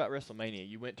WrestleMania.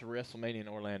 You went to WrestleMania in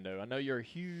Orlando. I know you're a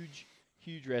huge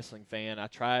wrestling fan. I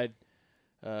tried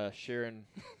sharing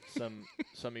some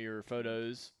of your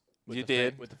photos with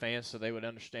with the fans so they would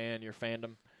understand your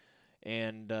fandom.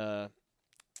 And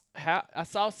I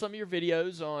saw some of your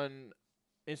videos on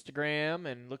Instagram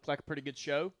and looked like a pretty good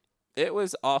show. It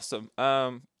was awesome.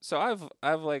 So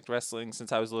I've liked wrestling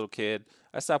since I was a little kid.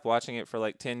 I stopped watching it for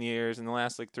like 10 years. In the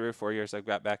last like 3 or 4 years, I've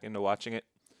got back into watching it.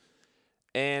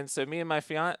 And so me and my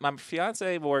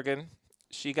fiance Morgan,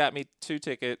 she got me 2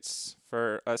 tickets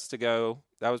for us to go.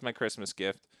 That was my Christmas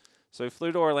gift. So we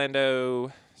flew to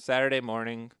Orlando Saturday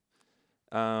morning.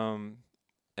 And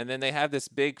then they had this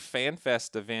big Fan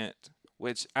Fest event,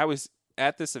 which I was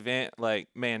at this event like,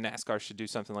 man, NASCAR should do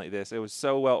something like this. It was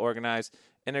so well organized.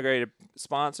 Integrated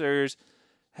sponsors,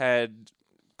 had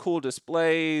cool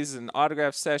displays and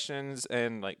autograph sessions,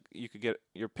 and like you could get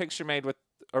your picture made with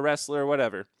a wrestler or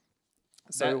whatever.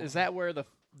 So is that where the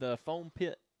foam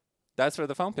pit? That's where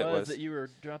the foam pit was that you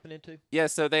were jumping into? Yeah,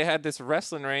 so they had this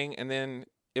wrestling ring, and then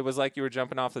it was like you were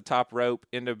jumping off the top rope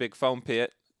into a big foam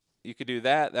pit. You could do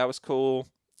that. That was cool.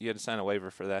 You had to sign a waiver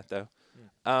for that, though.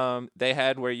 They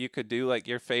had where you could do like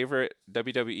your favorite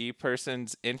WWE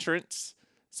person's entrance.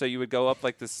 So you would go up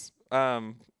like this,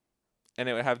 and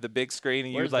it would have the big screen,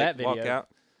 and you would like walk out.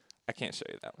 I can't show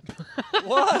you that one.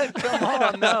 What? Come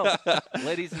on, no.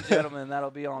 Ladies and gentlemen, that'll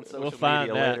be on social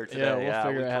media later today. Yeah,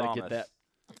 we'll figure out how to get that.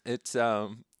 It's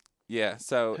yeah.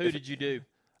 So who did you do?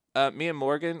 Me and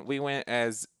Morgan, we went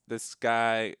as this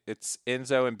guy. It's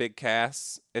Enzo and Big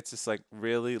Cass. It's this like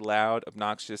really loud,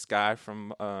 obnoxious guy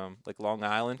from like Long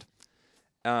Island.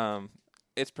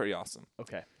 It's pretty awesome.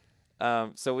 Okay.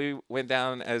 So we went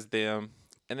down as them,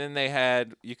 and then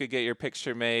you could get your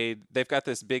picture made. They've got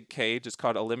this big cage. It's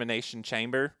called Elimination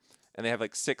Chamber, and they have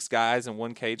like 6 guys in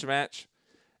one cage match.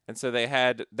 And so they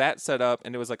had that set up,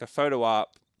 and it was like a photo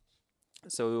op.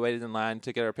 So we waited in line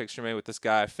to get our picture made with this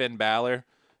guy, Finn Balor,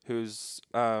 who's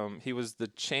he was the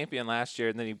champion last year,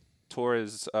 and then he tore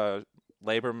his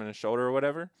labrum in his shoulder or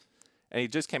whatever. And he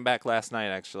just came back last night,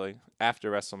 actually,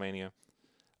 after WrestleMania.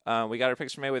 We got our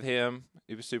picture made with him.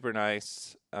 He was super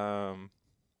nice. And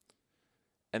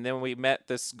then we met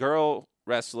this girl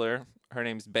wrestler. Her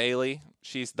name's Bailey.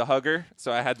 She's the hugger.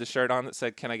 So I had the shirt on that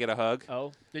said, "Can I get a hug?"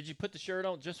 Oh, did you put the shirt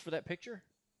on just for that picture?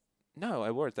 No,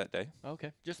 I wore it that day.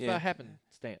 Okay, just by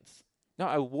happenstance. No,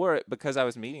 I wore it because I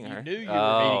was meeting her. You knew you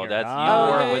were meeting her. You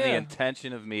wore it with the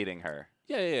intention of meeting her.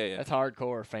 Yeah. That's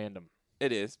hardcore fandom.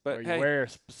 It is, but or you wear a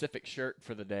specific shirt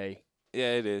for the day.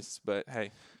 Yeah, it is, but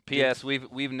hey. P.S.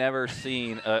 We've never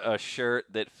seen a shirt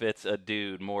that fits a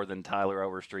dude more than Tyler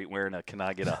Overstreet wearing a "Can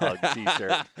I Get a Hug"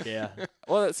 T-shirt. Yeah.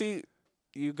 Well, see,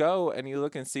 you go and you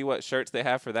look and see what shirts they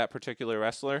have for that particular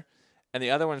wrestler, and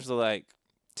the other ones are like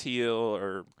teal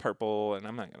or purple, and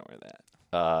I'm not gonna wear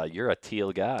that. You're a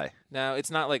teal guy. No,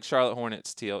 it's not like Charlotte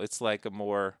Hornets teal. It's like a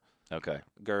more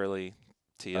girly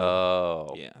teal.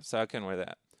 Oh. Yeah, so I couldn't wear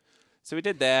that. So we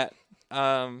did that,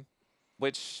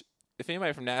 which if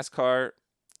anybody from NASCAR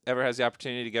ever has the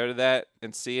opportunity to go to that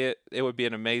and see it, it would be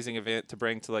an amazing event to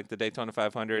bring to like the Daytona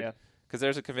 500 because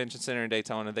there's a convention center in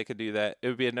Daytona. They could do that. It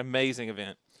would be an amazing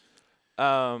event.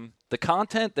 The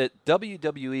content that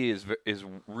WWE is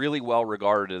really well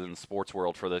regarded in the sports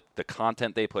world for the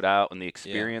content they put out and the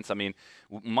experience. Yeah. I mean,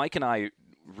 Mike and I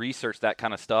researched that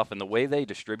kind of stuff, and the way they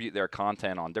distribute their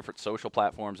content on different social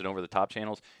platforms and over-the-top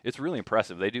channels, it's really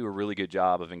impressive. They do a really good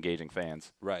job of engaging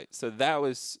fans. Right. So that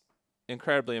was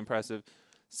incredibly impressive.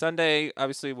 Sunday,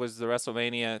 obviously, was the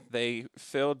WrestleMania. They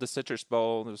filled the Citrus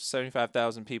Bowl. There was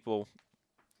 75,000 people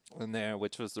in there,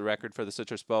 which was the record for the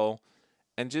Citrus Bowl.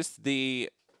 And just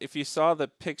if you saw the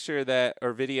picture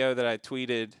or video that I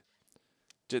tweeted,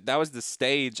 that was the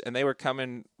stage, and they were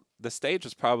coming. The stage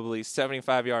was probably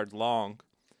 75 yards long,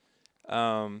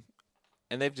 and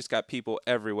they've just got people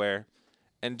everywhere.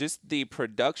 And just the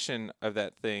production of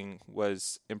that thing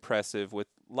was impressive with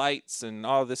lights and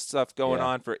all this stuff going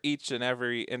on for each and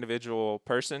every individual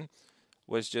person.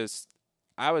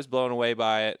 I was blown away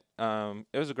by it.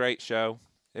 It was a great show.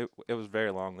 It was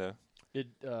very long though.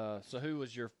 So who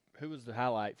was the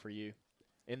highlight for you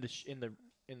in the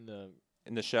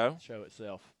show? Show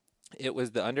itself. It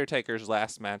was the Undertaker's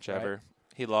last match ever.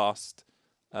 He lost.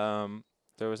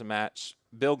 There was a match.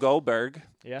 Bill Goldberg.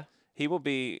 Yeah.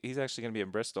 He's actually going to be in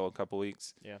Bristol in a couple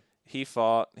weeks. Yeah. He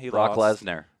fought. Brock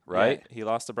Lesnar, right? Yeah, he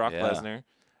lost to Brock Lesnar.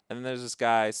 And then there's this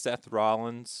guy, Seth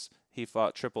Rollins. He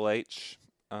fought Triple H.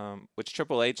 which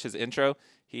Triple H, his intro,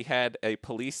 he had a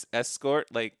police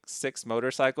escort, like 6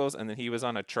 motorcycles, and then he was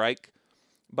on a trike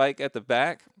bike at the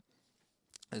back.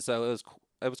 And so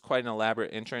it was quite an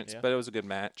elaborate entrance, but it was a good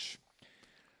match.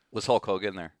 Was Hulk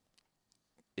Hogan there?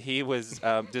 He was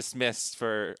dismissed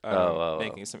for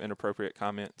making some inappropriate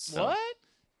comments. So. What?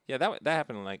 Yeah, that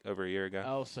happened like over a year ago.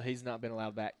 Oh, so he's not been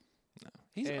allowed back. No,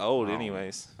 he's old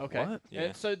anyways. Okay. What? Yeah.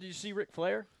 And so did you see Ric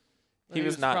Flair? He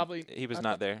was not. Probably, he was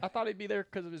not there. I thought he'd be there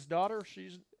because of his daughter.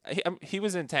 He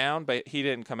was in town, but he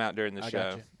didn't come out during the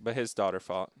show. Gotcha. But his daughter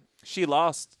fought. She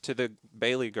lost to the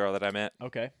Bailey girl that I met.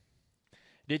 Okay.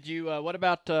 Did you? What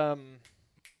about the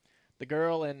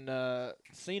girl and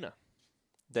Cena?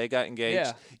 They got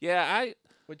engaged. Yeah.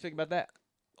 What do you think about that?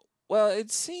 Well,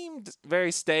 it seemed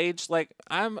very staged. Like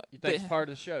You think it's part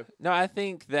of the show? No, I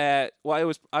think that. Well, it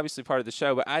was obviously part of the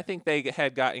show, but I think they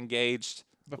had got engaged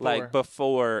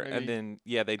before, Maybe. and then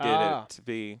they did it to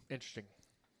be interesting.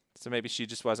 So maybe she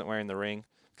just wasn't wearing the ring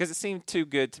because it seemed too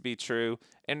good to be true.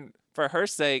 And for her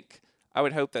sake, I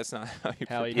would hope that's not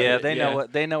how you. Yeah, they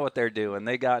know what they're doing.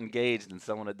 They got engaged, and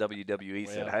someone at WWE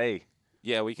said, "Hey,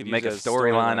 we could make a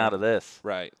storyline out of this."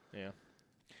 Right. Yeah.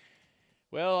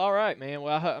 Well, all right, man.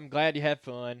 Well, I'm glad you had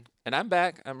fun. And I'm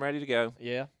back. I'm ready to go.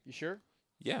 Yeah. You sure?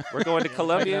 Yeah. We're going to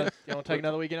Columbia. You want to take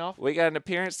another weekend off? We got an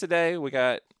appearance today. We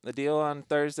got a deal on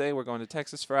Thursday. We're going to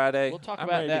Texas Friday. We'll talk I'm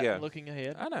about ready that to go. looking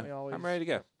ahead. I know. I'm ready to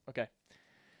go. Okay.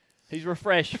 He's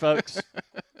refreshed, folks.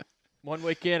 One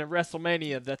weekend of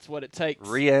WrestleMania. That's what it takes.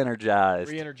 Re-energized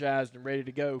and ready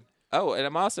to go. Oh, and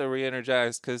I'm also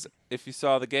re-energized because if you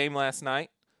saw the game last night,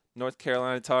 North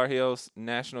Carolina Tar Heels,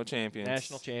 national champions.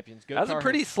 Go That was a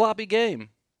pretty sloppy game.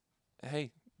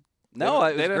 Hey. No,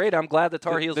 it was great. I'm glad the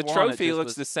Tar Heels won. The trophy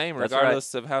looks the same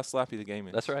regardless of how sloppy the game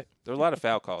is. That's right. There were a lot of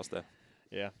foul calls, though.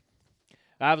 Yeah.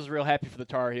 I was real happy for the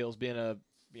Tar Heels being a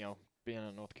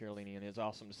North Carolinian. It's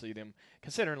awesome to see them.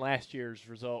 Considering last year's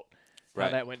result, how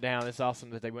that went down, it's awesome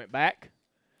that they went back.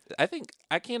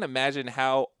 I can't imagine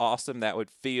how awesome that would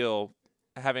feel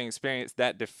having experienced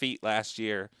that defeat last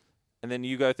year. And then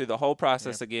you go through the whole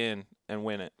process again and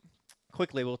win it.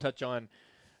 Quickly, we'll touch on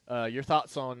your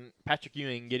thoughts on Patrick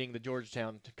Ewing getting the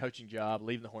Georgetown coaching job,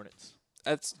 leaving the Hornets.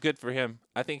 That's good for him.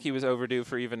 I think he was overdue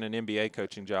for even an NBA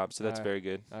coaching job, so that's very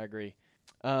good. I agree.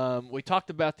 We talked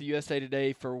about the USA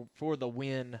Today for the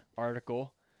Win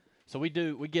article. So we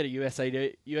get a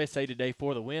USA Today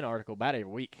for the Win article about every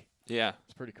week. Yeah.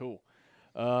 It's pretty cool.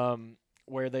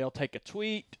 Where they'll take a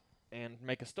tweet and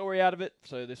make a story out of it.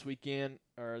 So this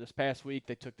past week,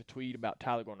 they took the tweet about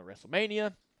Tyler going to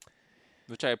WrestleMania.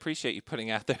 Which I appreciate you putting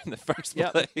out there in the first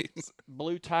place.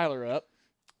 Blew Tyler up.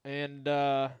 And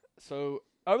so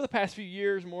over the past few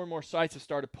years, more and more sites have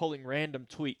started pulling random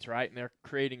tweets, right? And they're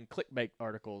creating clickbait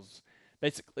articles.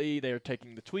 Basically, they're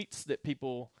taking the tweets that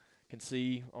people can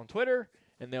see on Twitter,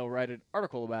 and they'll write an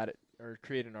article about it or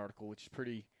create an article, which is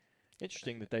pretty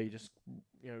interesting that they just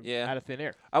out of thin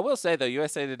air. I will say, though,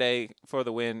 USA Today for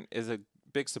the Win is a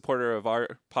big supporter of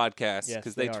our podcast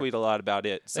because they tweet a lot about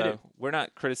it. So we're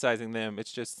not criticizing them.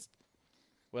 It's just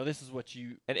this is what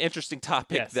an interesting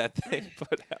topic that they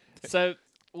put out there. So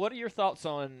what are your thoughts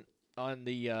on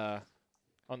the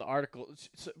article?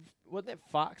 So, wasn't it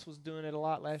Fox was doing it a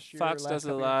lot last year? Fox does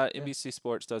it a lot. NBC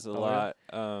Sports does it a lot.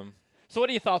 Really? So what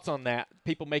are your thoughts on that?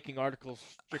 People making articles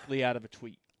strictly out of a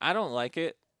tweet. I don't like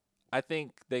it. I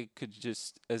think they could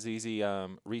just as easy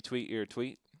retweet your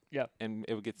tweet. Yeah. And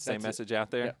it would get the same message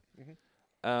out there. Yeah.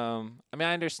 Mm-hmm. I mean,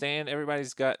 I understand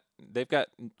they've got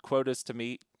quotas to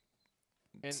meet.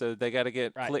 And so they got to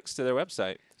get clicks to their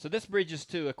website. So this bridges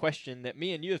to a question that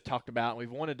me and you have talked about, and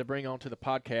we've wanted to bring onto the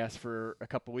podcast for a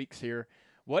couple weeks here.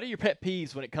 What are your pet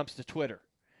peeves when it comes to Twitter?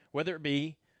 Whether it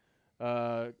be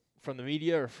from the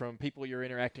media or from people you're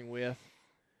interacting with.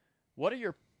 What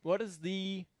is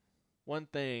the one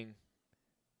thing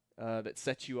that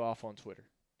sets you off on Twitter?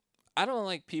 I don't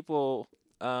like people,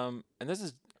 and this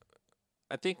is,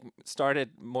 I think, started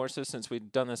more so since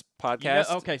we've done this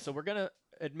podcast. Okay, so we're going to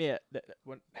admit that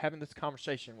when having this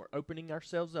conversation, we're opening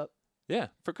ourselves up. Yeah,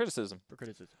 for criticism.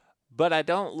 But I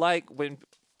don't like when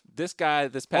this guy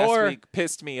this past week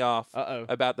pissed me off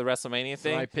about the WrestleMania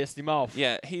thing. I pissed him off.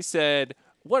 Yeah, he said,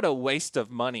 "What a waste of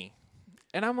money,"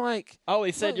 and I'm like, "Oh,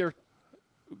 he said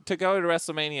to go to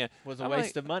WrestleMania was a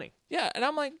waste of money." Yeah, and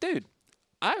I'm like, dude,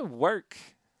 I work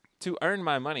to earn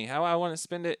my money. How I want to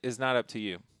spend it is not up to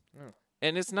you,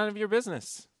 and it's none of your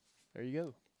business. There you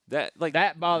go.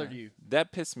 That bothered you.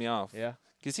 That pissed me off. Yeah,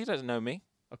 because he doesn't know me.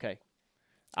 Okay.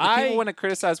 If people want to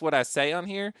criticize what I say on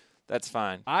here, that's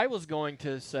fine. I was going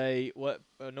to say what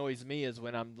annoys me is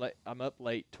when I'm up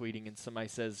late tweeting and somebody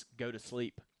says go to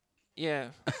sleep. Yeah.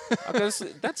 I'll go to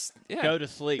sleep. That's yeah. Go to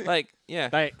sleep. Like yeah.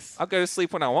 Thanks. I'll go to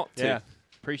sleep when I want to. Yeah,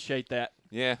 appreciate that.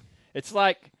 Yeah. It's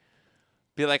like,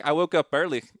 Be like, I woke up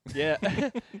early. yeah,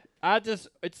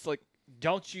 it's like,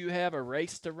 don't you have a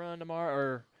race to run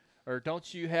tomorrow, or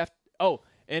don't you have? Oh,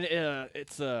 and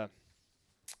it's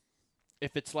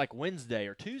if it's like Wednesday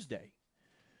or Tuesday,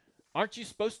 aren't you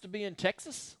supposed to be in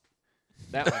Texas?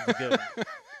 That one's a good one.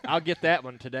 I'll get that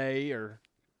one today or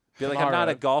Be like, tomorrow. I'm not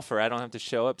a golfer. I don't have to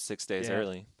show up 6 days Yeah.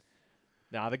 early.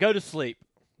 Nah, the go to sleep.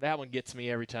 That one gets me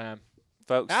every time.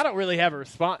 Folks, I don't really have a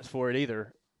response for it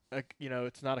either. Like,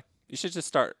 it's not a you should just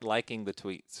start liking the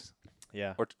tweets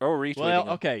yeah. or retweeting Well,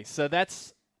 them. okay, so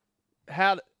that's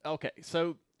how. Okay,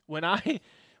 so when I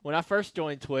first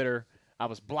joined Twitter, I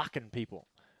was blocking people.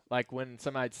 Like when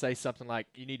somebody'd say something like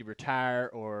 "you need to retire"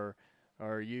 or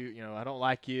you I don't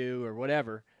like you or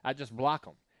whatever, I just block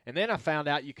them. And then I found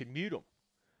out you could mute them.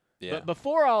 Yeah. But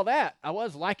before all that, I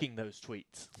was liking those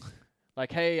tweets.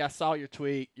 Like, hey, I saw your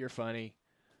tweet. You're funny.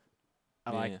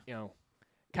 I like,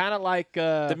 kind of like.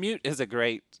 The mute is a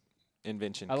great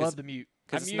invention. I love the mute. I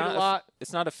Because mute a lot.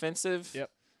 It's not offensive. Yep.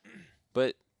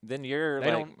 But then you're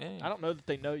They like, don't. I don't know that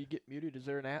they know you get muted. Is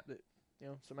there an app that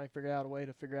somebody figure out a way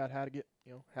to figure out how to get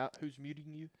who's muting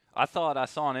you? I thought I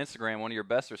saw on Instagram one of your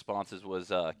best responses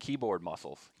was keyboard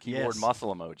muscles, keyboard Yes.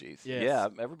 muscle emojis. Yes. Yeah,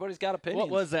 everybody's got opinions. What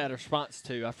was that a response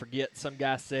to? I forget. Some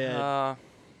guy said.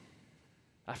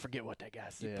 I forget what that guy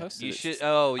said. posted You it. should.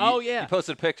 yeah. You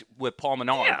posted a picture with Paul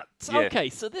Menard. Yeah. So, okay.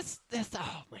 So this.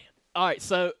 Oh man. All right.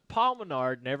 So Paul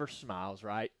Menard never smiles,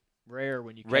 right? Rare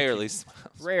when you catch Rarely a- smiles.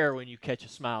 Rare when you catch a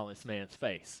smile on this man's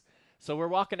face. So we're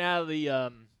walking out of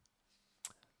the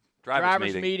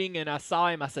driver's meeting, and I saw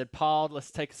him. I said, "Paul,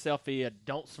 let's take a selfie.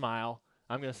 Don't smile.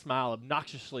 I'm going to smile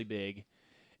obnoxiously big,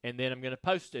 and then I'm going to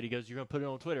post it." He goes, "You're going to put it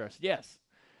on Twitter?" I said, "Yes."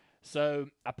 So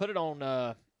I put it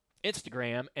on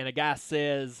Instagram, and a guy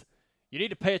says, "You need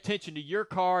to pay attention to your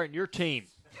car and your team."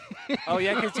 Oh,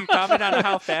 yeah, because you comment on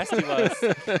how fast he was.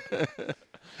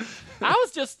 I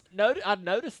was just I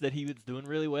noticed that he was doing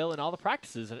really well in all the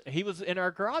practices. He was in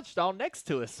our garage stall next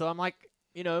to us, so I'm like,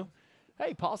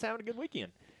 hey, Paul's having a good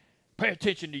weekend. Pay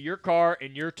attention to your car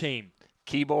and your team.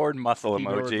 Keyboard muscle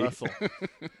Keyboard emoji. muscle.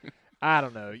 I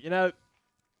don't know.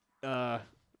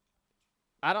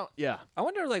 I don't. Yeah. I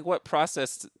wonder, what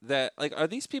process that, are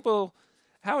these people,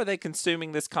 how are they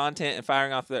consuming this content and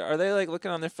firing off are they,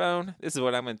 looking on their phone? This is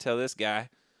what I'm going to tell this guy.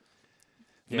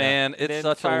 Man, it's Then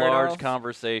such a fire it large off.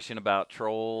 conversation about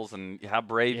trolls and how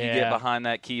brave you Yeah. get behind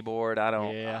that keyboard.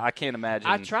 Yeah. I can't imagine.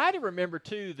 I try to remember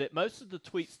too that most of the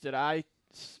tweets that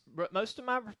most of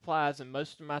my replies and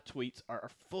most of my tweets are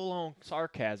full on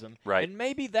sarcasm. Right. And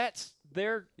maybe that's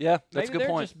their. Yeah, that's maybe a good they're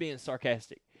point. just being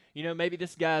sarcastic. Maybe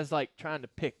this guy's like trying to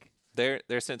pick. Their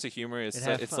sense of humor is And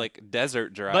have it's fun. like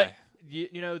desert dry. But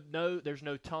there's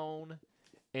no tone,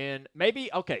 and maybe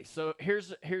okay. So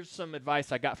here's some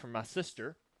advice I got from my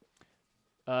sister.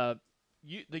 The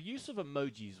use of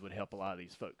emojis would help a lot of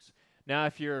these folks. Now,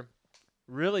 if you're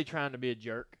really trying to be a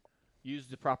jerk, use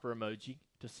the proper emoji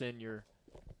to send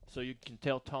so you can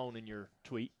tell tone in your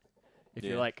tweet. If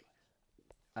you're Yeah. like,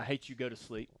 I hate you, go to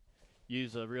sleep.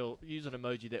 Use an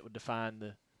emoji that would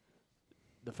define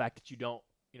the fact that you don't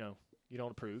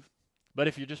approve. But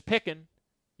if you're just picking,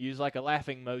 use like a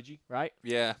laughing emoji, right?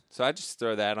 Yeah, so I just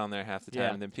throw that on there half the time,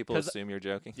 Yeah. and then people 'Cause- assume you're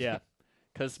joking. Yeah.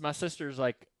 Because my sister's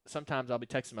like, sometimes I'll be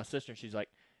texting my sister, and she's like,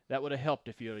 that would have helped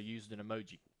if you had used an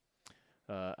emoji.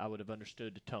 I would have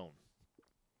understood the tone.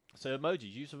 So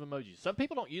emojis, use of emojis. Some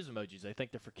people don't use emojis. They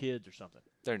think they're for kids or something.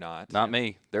 They're not. Not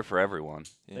me. They're for everyone.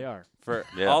 Yeah. They are. For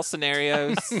Yeah. all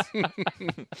scenarios,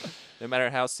 no matter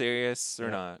how serious or Yeah.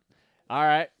 not. All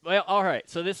right. Well, all right.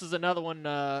 So this is another one.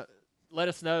 Let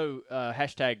us know,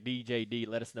 hashtag DJD.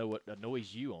 Let us know what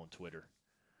annoys you on Twitter.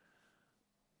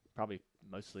 Probably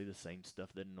mostly the same stuff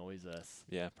that annoys us.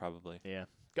 Yeah, probably. Yeah.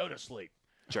 Go to sleep.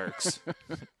 Jerks.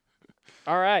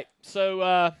 All right.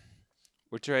 So,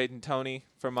 We're trading Tony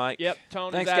for Mike. yep,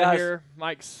 Tony's Thanks, out guys. here.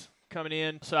 Mike's coming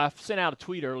in. So I sent out a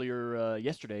tweet earlier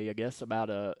yesterday, I guess, about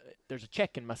there's a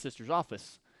check in my sister's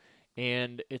office,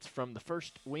 and it's from the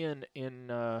first win in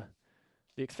the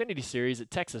Xfinity Series at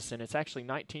Texas, and it's actually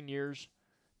 19 years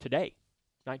today.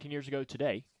 19 years ago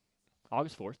today,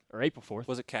 August 4th or April 4th.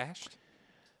 Was it cashed?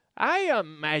 I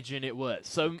imagine it was.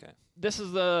 So Okay. this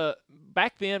is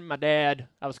back then. My dad,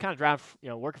 I was kind of driving,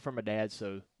 working for my dad,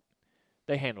 so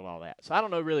they handled all that. So I don't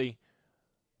know really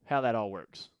how that all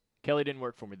works. Kelly didn't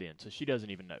work for me then, so she doesn't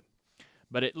even know.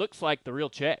 But it looks like the real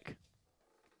check.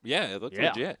 Yeah, it looked Yeah,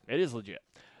 legit. it is legit.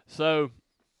 So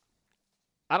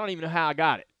I don't even know how I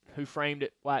got it, who framed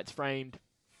it, why it's framed,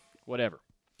 whatever.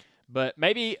 But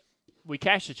maybe we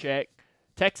cash the check,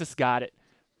 Texas got it,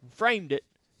 framed it,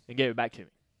 and gave it back to me.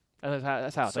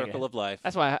 That's how I think Circle of life.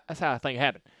 That's how I think it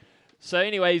happened. So,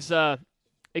 anyways,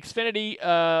 Xfinity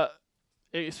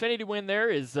win there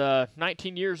is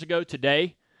 19 years ago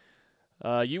today.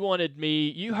 You heard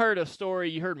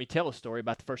me tell a story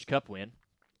about the first Cup win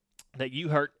that you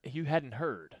hadn't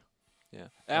heard. Yeah.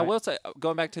 And I will say,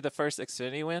 going back to the first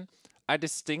Xfinity win, I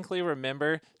distinctly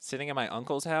remember sitting at my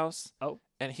uncle's house. Oh.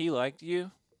 And he liked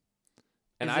you.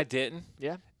 And I didn't.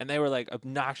 Yeah. And they were like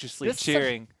obnoxiously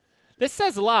cheering. This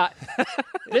says a lot.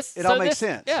 It all makes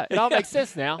sense. Yeah, it all makes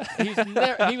sense now.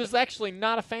 He was actually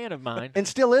not a fan of mine. And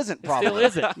still isn't, probably. Still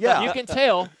isn't. Yeah. You can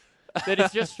tell that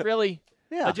it's just really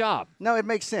a job. No, it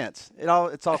makes sense.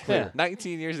 It's all clear.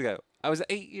 19 years ago. I was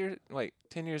 10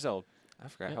 years old. I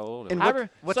forgot how old I was. And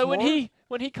what's so more?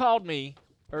 when he called me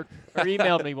or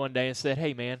emailed me one day and said,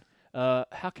 "Hey man,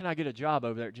 how can I get a job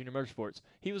over there at Junior Motorsports?"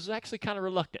 He was actually kind of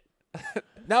reluctant.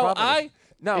 No, Probably.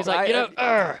 No, he's like,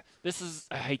 I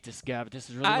hate this guy, but this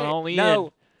is really my only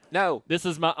in. No. This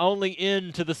is my only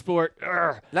in to the sport.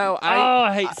 No,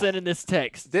 I hate sending this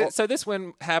text. So this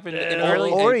one happened in early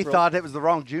Or he April. thought it was the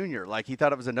wrong junior. Like, he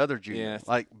thought it was another junior. Yes.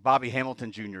 Like Bobby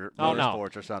Hamilton Jr.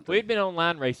 Motorsports or something. We'd been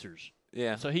online racers.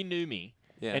 Yeah. So he knew me.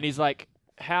 Yeah. And he's like,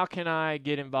 how can I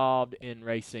get involved in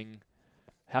racing?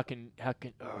 How can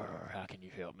you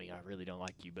help me? I really don't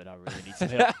like you, but I really need some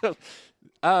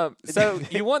help. So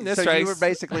you won this so race. you were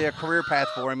basically a career path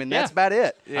for him, and Yeah. that's about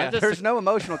it. Yeah. There's no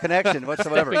emotional connection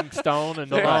whatsoever. Stepping stone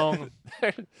and along.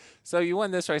 So you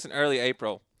won this race in early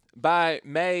April. By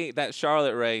May, that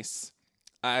Charlotte race,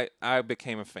 I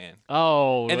became a fan.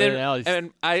 Oh, And well,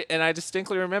 then I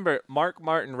distinctly remember Mark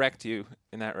Martin wrecked you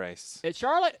in that race. at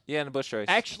Charlotte, Yeah, in the Busch race.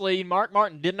 actually, Mark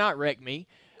Martin did not wreck me.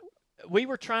 We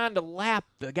were trying to lap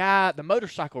the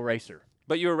motorcycle racer.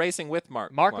 But you were racing with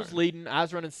Mark. Mark was Martin. leading. I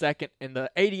was running second. And the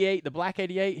 88, the black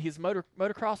 88, he's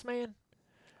motocross man.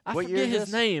 I What year forget is his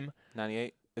this? name.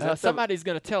 98. Is that Somebody's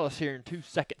going to tell us here in 2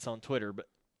 seconds on Twitter. But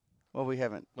Well, we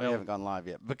haven't gone live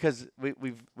yet because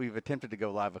we've attempted to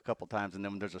go live a couple times, and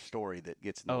then there's a story that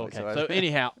gets in the way. okay. So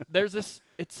anyhow, there's this.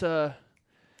 It's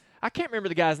I can't remember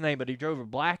the guy's name, but he drove a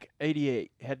black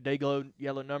 88, had day-glow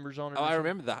yellow numbers on it. Oh, I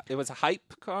remember that. It was a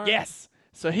hype car? Yes.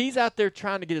 So he's out there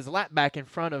trying to get his lap back in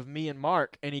front of me and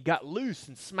Mark, and he got loose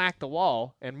and smacked the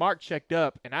wall. And Mark checked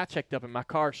up, and I checked up, and my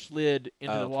car slid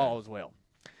into the wall as well.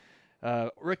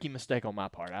 Rookie mistake on my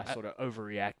part. I sort of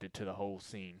overreacted to the whole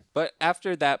scene. But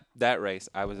after that race,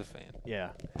 I was a fan. Yeah.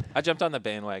 I jumped on the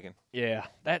bandwagon. Yeah,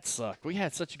 that sucked. We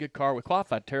had such a good car. We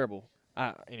qualified terrible.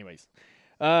 Anyways.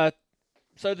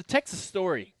 So the Texas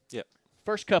story. Yep.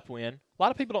 First Cup win. A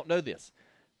lot of people don't know this.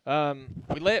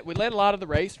 We led a lot of the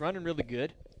race, running really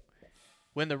good.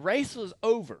 When the race was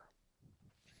over,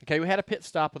 okay, we had a pit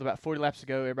stop with about 40 laps to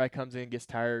go. Everybody comes in, gets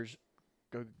tires,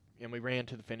 and we ran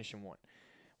to the finish and won.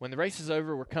 When the race is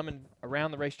over, we're coming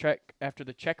around the racetrack after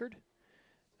the checkered.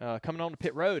 Coming on the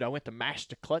pit road, I went to mash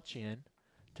the clutch in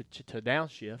to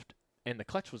downshift, and the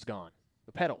clutch was gone.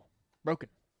 The pedal, broken,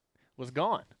 was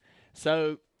gone.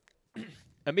 So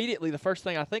immediately the first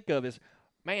thing I think of is,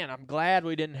 man, I'm glad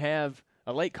we didn't have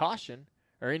a late caution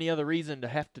or any other reason to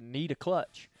have to need a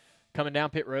clutch. Coming down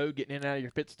pit road, getting in and out of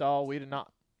your pit stall, we'd have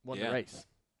not won the race.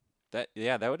 That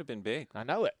would have been big. I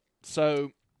know it.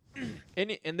 So,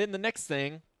 and then the next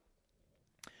thing,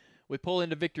 we pull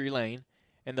into victory lane,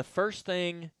 and the first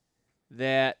thing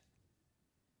that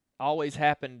always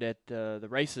happened at the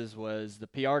races was the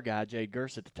PR guy, Jade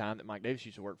Gurse at the time that Mike Davis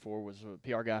used to work for, was a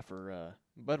PR guy for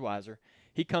Budweiser.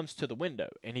 He comes to the window,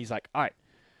 and he's like, all right,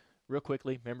 real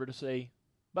quickly, remember to say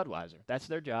Budweiser. That's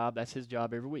their job. That's his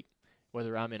job every week.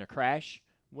 Whether I'm in a crash,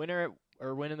 winner,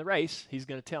 or winning the race, he's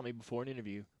going to tell me before an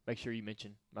interview, make sure you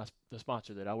mention the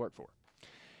sponsor that I work for.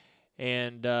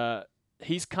 And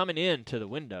he's coming in to the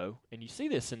window, and you see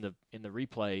this in the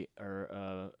replay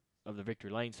of the victory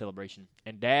lane celebration.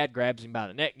 And Dad grabs him by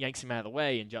the neck, yanks him out of the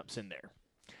way, and jumps in there.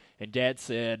 And Dad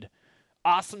said,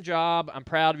 "Awesome job. I'm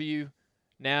proud of you.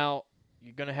 Now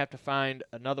you're going to have to find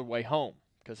another way home,"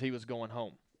 because he was going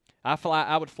home.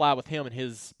 I would fly with him in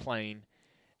his plane,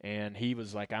 and he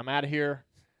was like, "I'm out of here.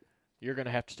 You're going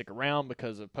to have to stick around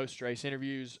because of post-race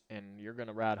interviews, and you're going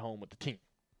to ride home with the team."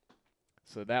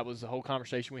 So that was the whole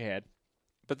conversation we had.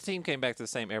 But the team came back to the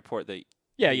same airport that.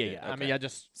 Yeah. did. I Okay. mean, I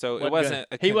just So it wasn't.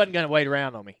 he wasn't going to wait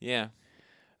around on me. Yeah.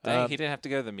 Dang, he didn't have to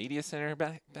go to the media center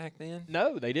back then.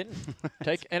 No, they didn't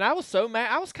and I was so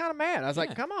mad. I was kind of mad. I was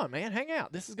like, "Come on, man, hang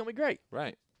out. This is going to be great."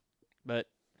 Right. But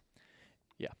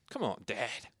yeah, Come on, Dad.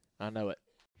 I know it.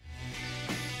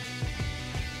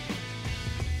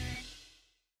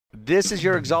 This is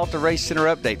your Axalta Race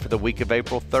Center update for the week of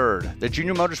April 3rd. The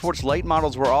Junior Motorsports late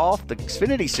models were off. The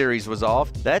Xfinity Series was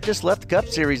off. That just left the Cup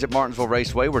Series at Martinsville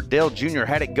Raceway, where Dale Jr.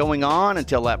 had it going on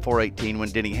until lap 418 when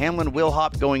Denny Hamlin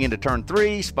wheel-hopped going into turn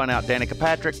 3, spun out Danica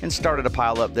Patrick, and started a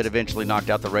pileup that eventually knocked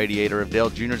out the radiator of Dale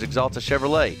Jr.'s Axalta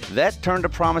Chevrolet. That turned a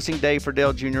promising day for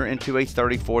Dale Jr. into a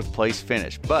 34th place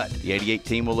finish. But the 88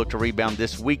 team will look to rebound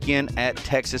this weekend at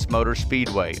Texas Motor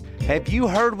Speedway. Have you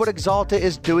heard what Axalta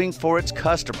is doing for its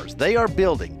customers? They are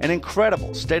building an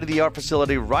incredible state-of-the-art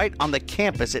facility right on the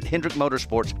campus at Hendrick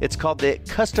Motorsports. It's called the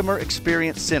Customer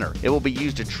Experience Center. It will be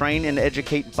used to train and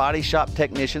educate body shop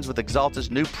technicians with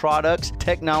Axalta's new products,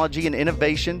 technology, and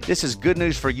innovation. This is good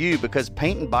news for you because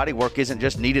paint and body work isn't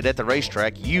just needed at the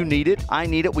racetrack. You need it, I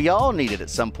need it, we all need it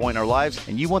at some point in our lives,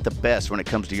 and you want the best when it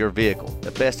comes to your vehicle.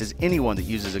 The best is anyone that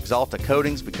uses Axalta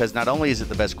coatings because not only is it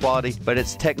the best quality, but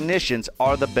its technicians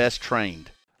are the best trained.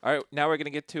 All right, now we're going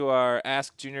to get to our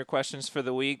Ask Junior questions for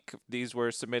the week. These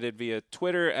were submitted via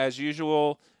Twitter as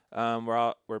usual.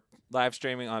 We're live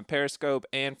streaming on Periscope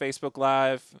and Facebook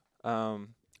Live.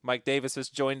 Mike Davis has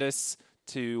joined us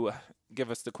to give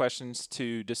us the questions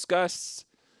to discuss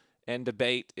and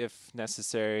debate, if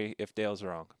necessary, if Dale's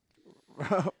wrong.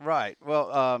 Right.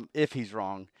 Well, if he's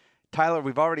wrong. Tyler,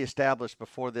 we've already established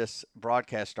before this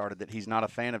broadcast started that he's not a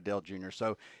fan of Dale Jr.,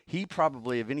 so he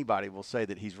probably, if anybody, will say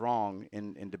that he's wrong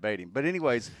in debating. But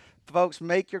anyways, folks,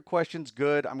 make your questions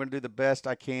good. I'm going to do the best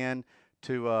I can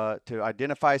to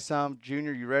identify some.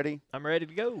 Junior, you ready? I'm ready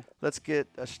to go. Let's get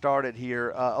started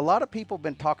here. A lot of people have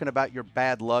been talking about your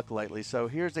bad luck lately, so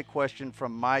here's a question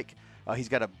from Mike. He's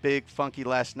got a big, funky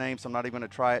last name, so I'm not even going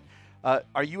to try it.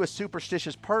 Are you a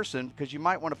superstitious person? Because you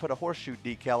might want to put a horseshoe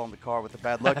decal on the car with the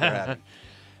bad luck you're having.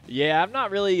 Yeah, I'm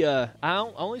not really.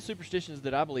 Only superstitions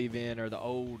that I believe in are the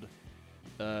old,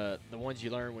 the ones you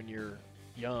learn when you're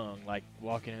young, like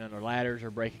walking under ladders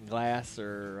or breaking glass,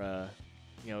 or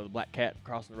the black cat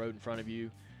crossing the road in front of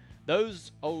you.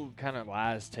 Those old kind of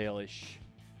wise tale-ish.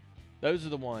 Those are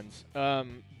the ones.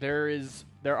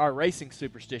 There are racing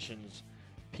superstitions.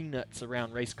 Peanuts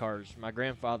around race cars. My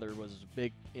grandfather was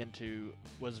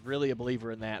really a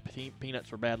believer in that. Peanuts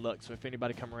were bad luck, so if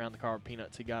anybody come around the car with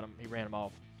peanuts, he ran them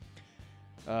off.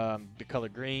 The color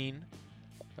green,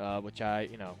 which I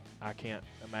can't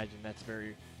imagine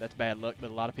that's bad luck, but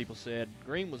a lot of people said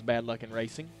green was bad luck in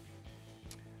racing.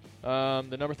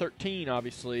 The number 13,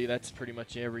 obviously, that's pretty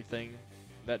much everything.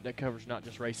 That covers not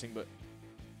just racing, but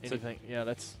anything. So yeah,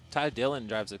 that's Ty Dillon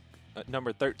drives a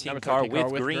number 13 car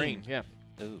with green. Yeah.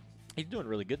 Ooh. He's doing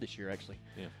really good this year, actually.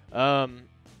 Yeah.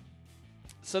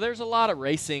 So there's a lot of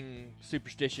racing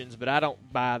superstitions, but I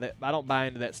don't buy that. I don't buy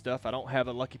into that stuff. I don't have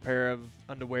a lucky pair of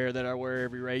underwear that I wear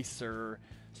every race, or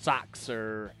socks,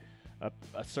 or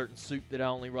a certain suit that I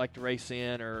only like to race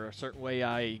in, or a certain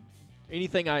way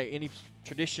any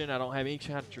tradition. I don't have any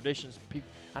kind of traditions.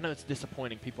 I know it's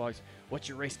disappointing. People always, what's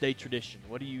your race day tradition?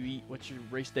 What do you eat? What's your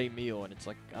race day meal? And it's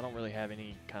like, I don't really have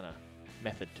any kind of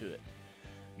method to it.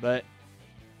 But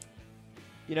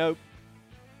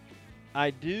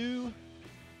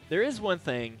there is one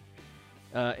thing,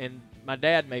 and my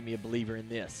dad made me a believer in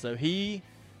this. So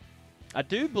I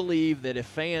do believe that if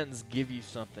fans give you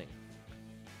something,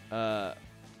 and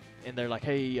they're like,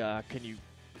 hey, can you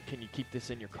keep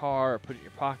this in your car or put it in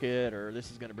your pocket, or this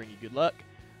is going to bring you good luck,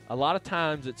 a lot of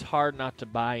times it's hard not to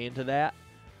buy into that.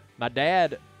 My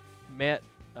dad met,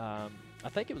 I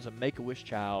think it was a Make-A-Wish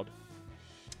child,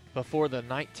 before the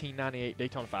 1998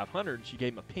 Daytona 500. She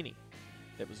gave him a penny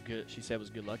that was good. She said was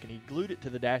good luck, and he glued it to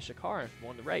the dash of the car and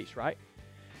won the race, right?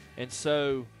 And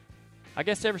so I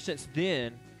guess ever since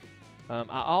then, I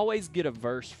always get a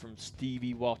verse from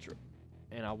Stevie Waltrip,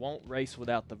 and I won't race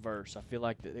without the verse. I feel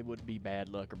like that it would be bad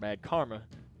luck or bad karma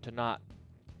to not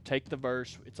take the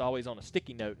verse. It's always on a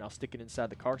sticky note, and I'll stick it inside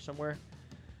the car somewhere.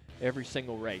 Every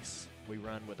single race we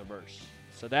run with a verse.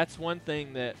 So that's one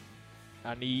thing that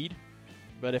I need.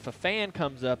 But if a fan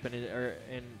comes up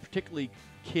and particularly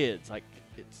kids, like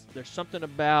there's something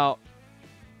about,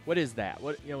 what is that?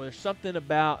 There's something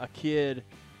about a kid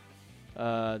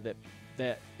that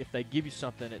if they give you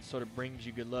something, it sort of brings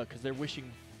you good luck because they're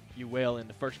wishing you well in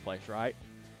the first place, right?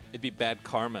 It'd be bad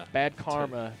karma. Bad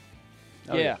karma.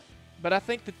 Yeah. But I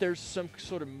think that there's some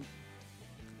sort of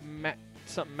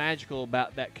something magical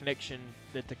about that connection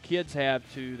that the kids have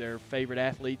to their favorite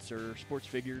athletes or sports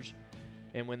figures,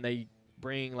 and when they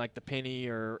bring like the penny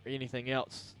or anything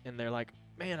else, and they're like,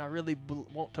 man, I really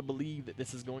want to believe that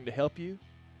this is going to help you.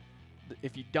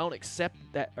 If you don't accept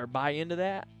that or buy into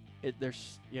that,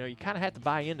 you kind of have to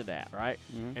buy into that, right?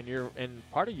 Mm-hmm.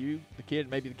 And part of you,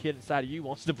 maybe the kid inside of you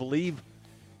wants to believe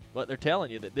what they're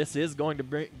telling you, that this is going to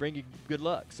bring you good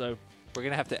luck. So We're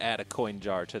going to have to add a coin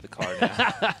jar to the car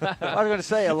now. I was going to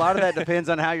say, a lot of that depends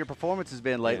on how your performance has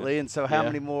been lately. And so how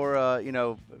many more,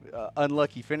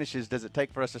 unlucky finishes does it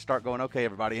take for us to start going, okay,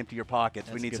 everybody, empty your pockets.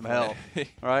 That's we need a some good help.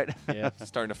 Right? Yeah.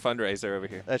 Starting a fundraiser over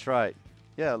here. That's right.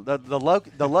 Yeah, the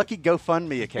lucky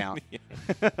GoFundMe account.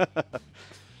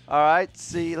 All right,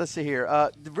 let's see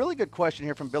here. The really good question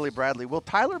here from Billy Bradley. Will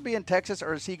Tyler be in Texas,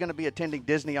 or is he going to be attending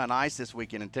Disney on Ice this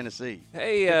weekend in Tennessee?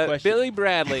 Hey, Billy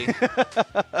Bradley,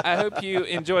 I hope you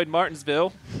enjoyed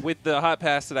Martinsville with the hot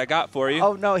pass that I got for you.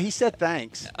 Oh, no, he said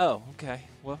thanks. Oh, okay.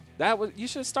 Well, you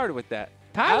should have started with that.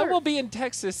 Tyler I will be in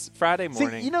Texas Friday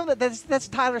morning. See, that's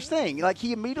Tyler's thing. Like,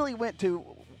 he immediately went to,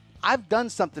 I've done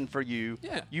something for you.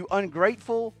 Yeah. You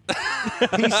ungrateful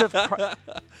piece of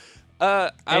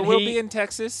I will be in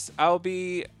Texas. I'll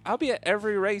be at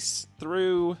every race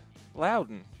through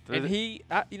Loudon. And he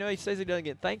says he doesn't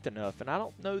get thanked enough, and I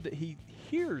don't know that he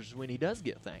hears when he does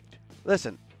get thanked.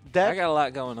 Listen, I got a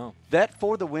lot going on. That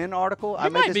For the Win article, I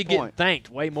made this point. Getting thanked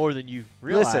way more than you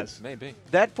realize. Listen, maybe.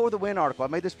 That For the Win article, I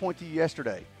made this point to you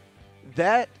yesterday.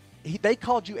 They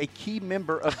called you a key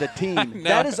member of the team.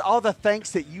 That is all the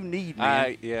thanks that you need,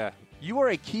 man. Yeah. You are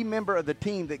a key member of the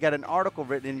team that got an article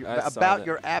written about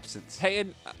your absence. Hey,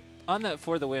 and on that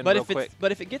For the Win, but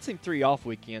if it gets him 3 off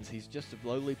weekends, he's just a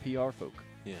lowly PR folk.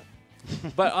 Yeah.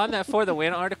 But on that For the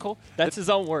Win article, that's his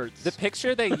own words. The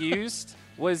picture they used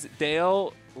was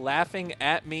Dale laughing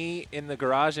at me in the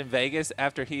garage in Vegas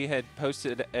after he had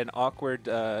posted an awkward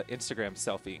Instagram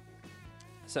selfie.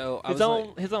 So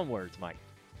his own words, Mike.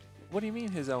 What do you mean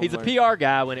his own? He's words? a PR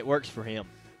guy when it works for him.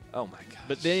 Oh my gosh.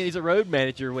 But then he's a road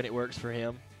manager when it works for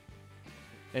him.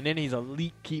 And then he's a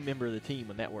elite key member of the team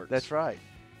when that works. That's right.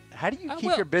 How do you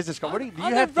keep your business card? Do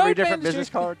you have road 3 different manager, business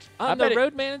cards? On the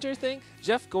road manager thing,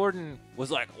 Jeff Gordon was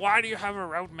like, "Why do you have a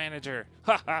road manager?"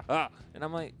 Ha ha ha. And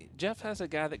I'm like, Jeff has a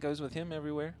guy that goes with him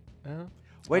everywhere.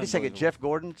 Wait a second. Jeff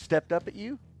Gordon stepped up at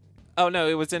you? Oh, no.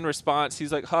 It was in response.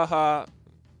 He's like, ha ha.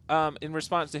 In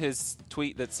response to his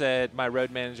tweet that said, my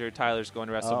road manager, Tyler's going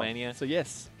to WrestleMania. So,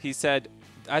 yes. He said,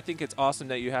 I think it's awesome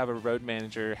that you have a road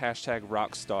manager,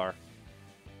 #rockstar.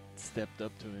 Stepped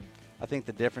up to him. I think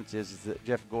the difference is that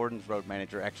Jeff Gordon's road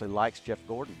manager actually likes Jeff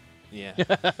Gordon. Yeah.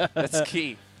 That's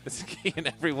key. That's key in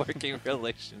every working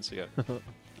relationship. All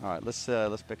right, let's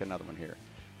pick another one here.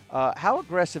 How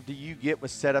aggressive do you get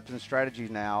with setups and strategies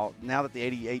now that the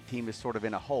 88 team is sort of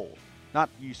in a hole? Not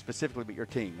you specifically, but your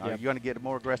team. Are you going to get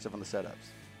more aggressive on the setups?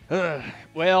 I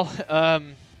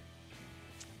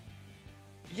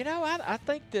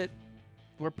think that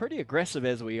we're pretty aggressive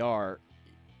as we are.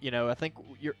 I think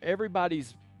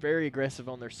everybody's very aggressive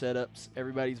on their setups.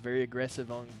 Everybody's very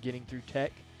aggressive on getting through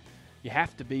tech. You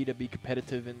have to be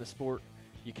competitive in the sport.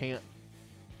 You can't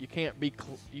be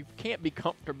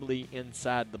comfortably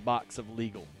inside the box of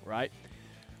legal, right?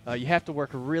 You have to work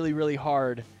really, really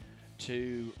hard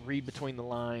to read between the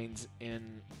lines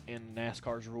in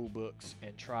NASCAR's rule books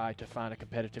and try to find a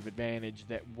competitive advantage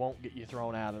that won't get you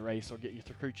thrown out of the race or get you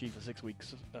the crew chief a 6-week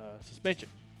suspension.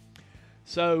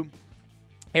 So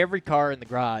every car in the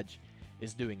garage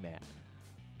is doing that.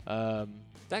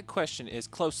 That question is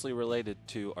closely related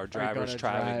to our drivers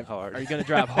driving hard. Are you going to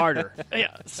drive harder?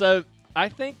 Yeah. So I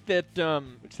think that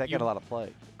which that got a lot of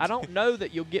play. I don't know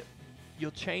that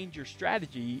you'll change your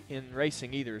strategy in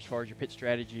racing either, as far as your pit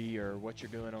strategy or what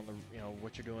you're doing on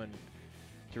what you're doing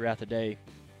throughout the day.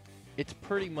 It's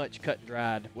pretty much cut and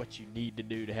dried what you need to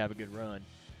do to have a good run.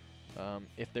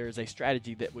 If there's a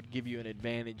strategy that would give you an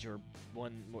advantage or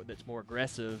one that's more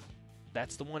aggressive,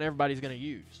 that's the one everybody's going to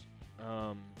use.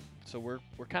 So we're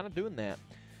kind of doing that.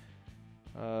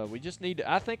 We just need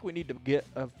to. I think we need to get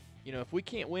if we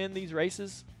can't win these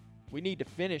races, we need to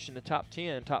finish in the top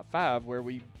 10, top 5 where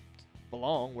we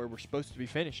belong, where we're supposed to be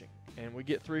finishing. And we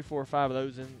get 3, 4, 5 of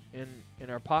those in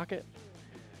our pocket,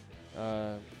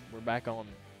 we're back on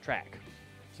track.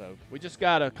 So we just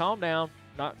gotta calm down.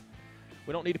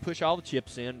 We don't need to push all the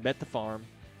chips in, bet the farm,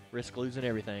 risk losing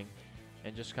everything,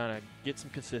 and just kind of get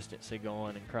some consistency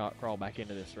going and crawl back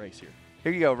into this race here.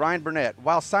 Here you go, Ryan Burnett.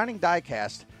 While signing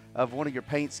diecast of one of your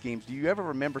paint schemes, do you ever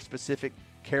remember specific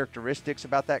characteristics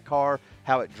about that car,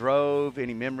 how it drove,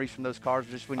 any memories from those cars,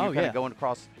 just when you're kind of going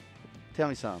across? Tell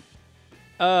me some.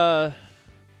 Yeah,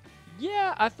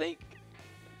 I think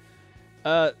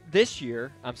this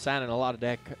year I'm signing a lot of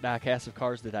diecast of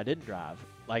cars that I didn't drive.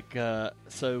 Like, this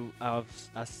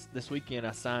weekend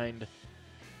I signed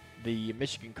the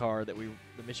Michigan car the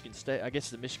Michigan State, I guess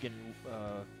the Michigan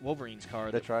Wolverines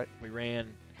car. That's right. We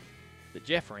ran, that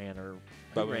Jeff ran, or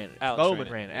Bowman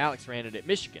ran it. Alex ran it at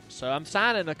Michigan. So I'm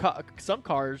signing some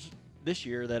cars this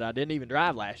year that I didn't even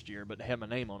drive last year, but they have my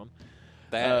name on them.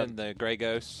 That and the Gray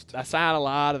Ghost. I sign a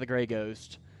lot of the Gray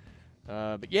Ghost.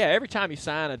 But yeah, every time you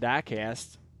sign a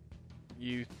diecast,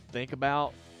 you think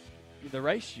about the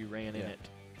race you ran in it.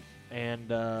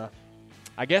 And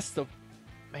I guess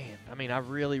I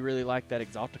really, really like that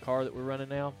Exalta car that we're running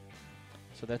now.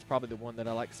 So that's probably the one that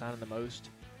I like signing the most.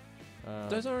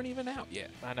 Those aren't even out yet.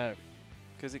 I know.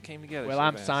 Because it came together Well, so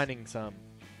I'm fast. signing some.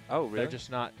 Oh, really? They're just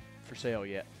not for sale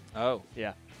yet. Oh.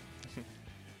 Yeah.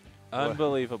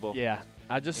 Unbelievable. Yeah.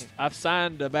 I've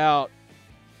signed about,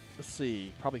 let's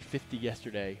see, probably 50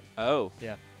 yesterday. Oh.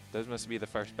 Yeah. Those must be the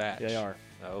first batch. They are.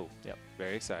 Oh. Yep.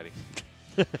 Very exciting.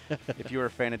 If you were a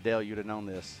fan of Dale, you'd have known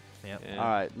this. Yep. Yeah. All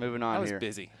right, moving on I was here.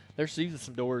 busy. There's usually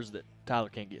some doors that Tyler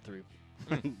can't get through.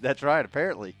 That's right,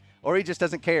 apparently. Or he just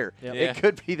doesn't care. Yep. Yeah. It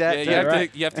could be that. Yeah,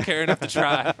 too. you have to care enough to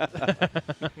try.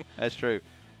 That's true.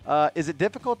 Is it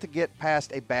difficult to get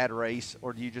past a bad race,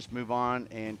 or do you just move on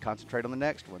and concentrate on the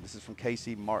next one? This is from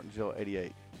Casey Martinsville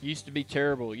 88. Used to be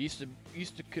terrible.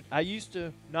 I used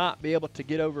to not be able to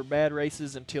get over bad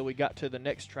races until we got to the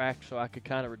next track, so I could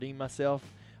kind of redeem myself.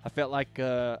 I felt like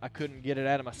I couldn't get it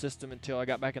out of my system until I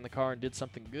got back in the car and did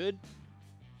something good.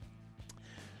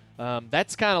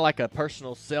 That's kind of like a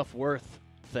personal self-worth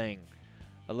thing,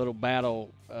 a little battle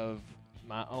of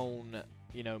my own,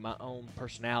 my own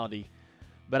personality.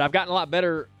 But I've gotten a lot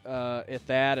better at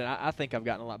that, and I think I've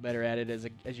gotten a lot better at it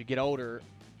as you get older.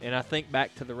 And I think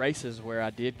back to the races where I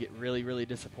did get really, really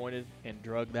disappointed and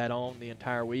drug that on the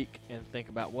entire week and think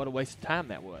about what a waste of time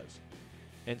that was.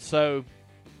 And so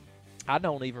I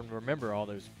don't even remember all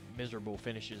those miserable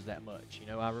finishes that much.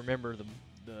 I remember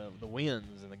the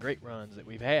wins and the great runs that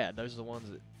we've had. Those are the ones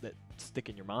that stick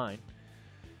in your mind.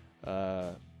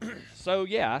 So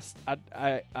yeah,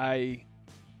 I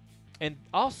and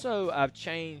also I've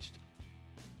changed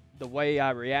the way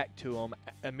I react to them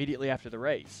immediately after the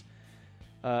race.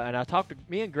 And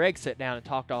me and Greg sat down and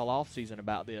talked all off season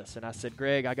about this. And I said,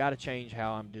 Greg, I got to change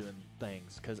how I'm doing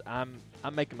things because I'm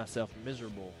making myself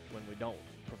miserable when we don't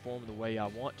perform the way I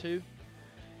want to.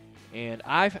 And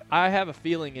I have a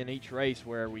feeling in each race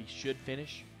where we should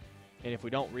finish, and if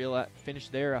we don't finish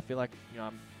there, I feel like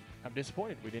I'm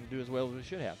disappointed. We didn't do as well as we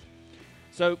should have.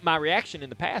 So my reaction in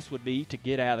the past would be to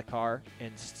get out of the car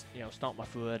and stomp my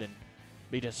foot and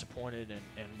be disappointed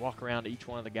and walk around to each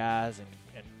one of the guys and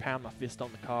pound my fist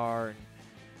on the car and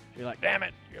be like, damn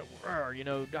it,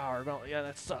 yeah,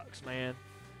 that sucks, man.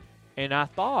 And I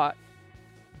thought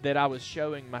that I was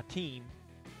showing my team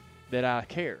that I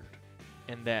cared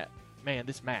and that, man,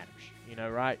 this matters,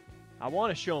 right? I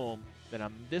want to show them that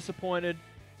I'm disappointed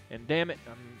and damn it,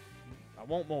 I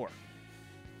want more.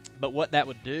 But what that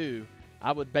would do,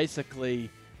 I would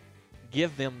basically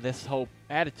give them this whole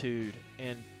attitude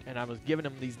and I was giving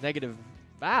them these negative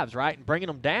vibes, right, and bringing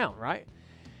them down, right?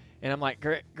 And I'm like,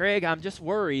 Greg, I'm just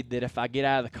worried that if I get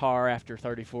out of the car after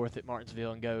 34th at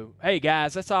Martinsville and go, hey,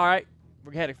 guys, that's all right.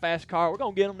 We had a fast car. We're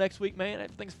going to get them next week, man.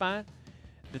 Everything's fine.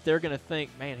 That they're going to think,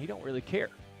 man, he don't really care.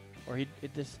 Or he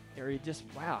just,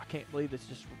 wow, I can't believe this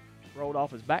just rolled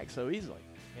off his back so easily.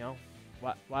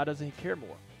 Why doesn't he care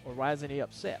more? Or why isn't he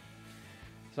upset?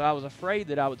 So I was afraid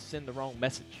that I would send the wrong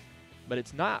message. But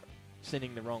it's not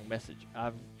sending the wrong message.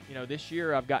 This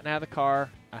year I've gotten out of the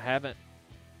car. I haven't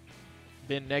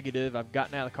been negative. I've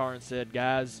gotten out of the car and said,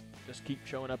 guys, just keep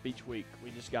showing up each week. We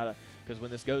just got to, because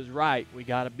when this goes right, we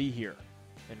got to be here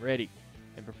and ready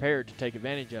and prepared to take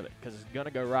advantage of it because it's going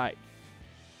to go right.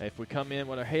 If we come in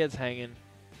with our heads hanging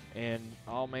and,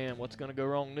 oh, man, what's going to go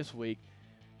wrong this week?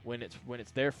 When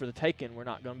it's there for the taking, we're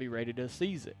not going to be ready to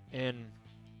seize it. And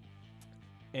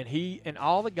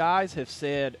all the guys have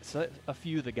said, a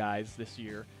few of the guys this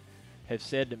year have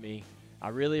said to me, I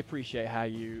really appreciate how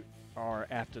you are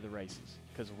after the races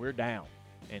because we're down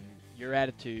and your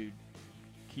attitude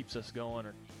keeps us going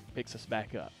or picks us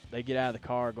back up. They get out of the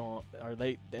car going, or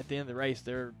they at the end of the race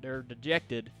they're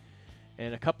dejected,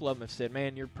 and a couple of them have said,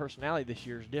 man, your personality this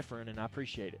year is different and I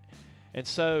appreciate it. And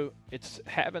so it's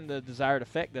having the desired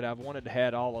effect that I've wanted to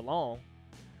have all along.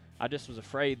 I just was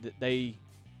afraid that they,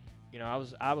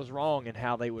 I was wrong in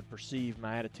how they would perceive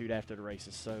my attitude after the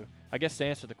races. So I guess the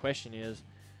answer to the question is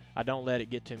I don't let it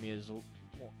get to me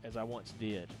as I once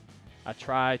did. I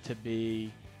try to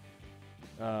be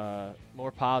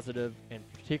more positive, and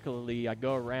particularly I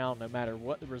go around no matter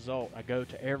what the result. I go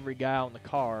to every guy on the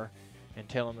car and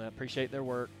tell them that I appreciate their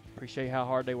work, appreciate how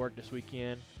hard they worked this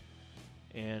weekend,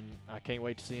 and I can't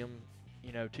wait to see them,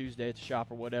 Tuesday at the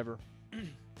shop or whatever.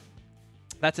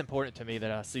 That's important to me that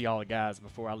I see all the guys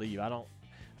before I leave. I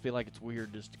feel like it's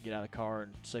weird just to get out of the car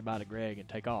and say bye to Greg and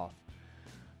take off.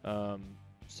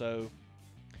 So,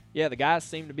 yeah, the guys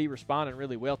seem to be responding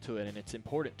really well to it, and it's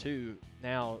important, too,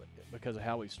 now because of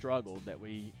how we struggled that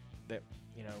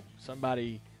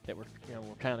somebody that we're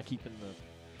kind of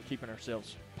keeping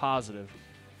ourselves positive.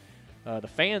 The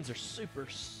fans are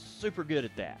super good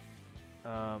at that,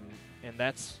 and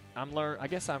that's I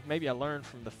learned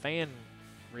from the fan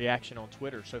reaction on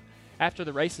Twitter. So after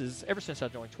the races, ever since I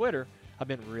joined Twitter, I've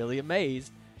been really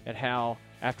amazed at how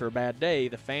after a bad day,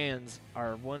 the fans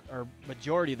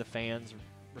majority of the fans'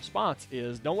 response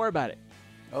is, "Don't worry about it.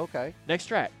 Okay. Next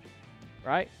track,"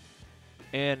 right?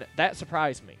 And that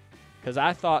surprised me because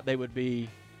I thought they would be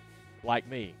like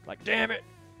me, like, "Damn it,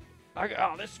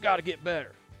 this has got to get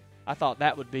better." I thought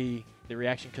that would be the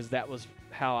reaction because that was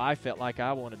how I felt like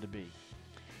I wanted to be.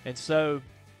 And so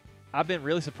I've been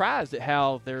really surprised at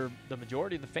how the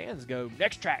majority of the fans go,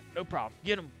 "Next track, no problem.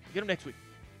 Get them next week."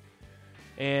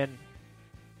 And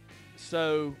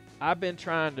so I've been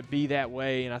trying to be that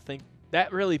way, and I think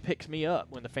that really picks me up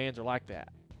when the fans are like that.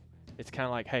 It's kind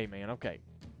of like, "Hey, man, okay,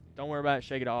 don't worry about it.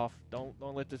 Shake it off. Don't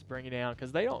let this bring you down,"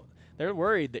 because they're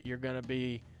worried that you're going to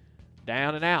be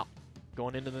down and out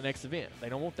going into the next event. They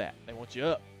don't want that. They want you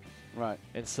up. Right.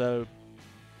 And so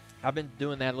I've been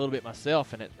doing that a little bit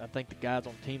myself, and I think the guys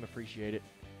on the team appreciate it.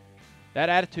 That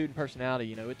attitude and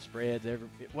personality, it spreads.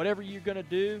 Whatever you're going to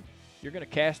do, you're going to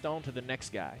cast on to the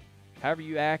next guy. However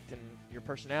you act and your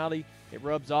personality, it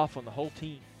rubs off on the whole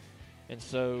team. And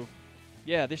so,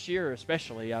 yeah, this year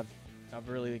especially, I've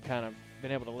really kind of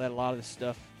been able to let a lot of this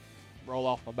stuff roll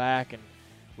off my back, and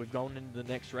we've gone into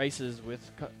the next races with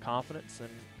confidence, and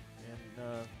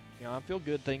I feel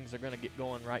good things are going to get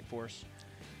going right for us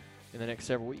in the next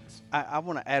several weeks. I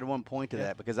want to add one point to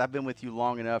that because I've been with you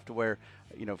long enough to where,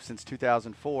 since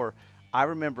 2004, I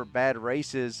remember bad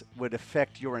races would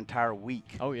affect your entire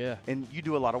week. Oh, yeah. And you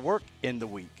do a lot of work in the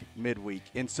week, midweek.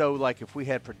 And so, like, if we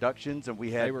had productions and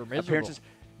we had appearances,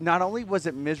 not only was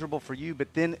it miserable for you,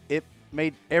 but then it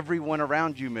made everyone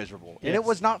around you miserable. Yes. And it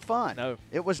was not fun. No.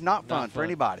 It was not fun for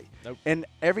anybody. Nope. And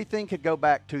everything could go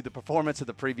back to the performance of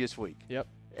the previous week. Yep.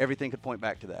 Everything could point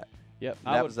back to that. Yep.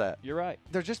 That was that. You're right.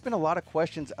 There's just been a lot of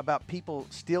questions about people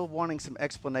still wanting some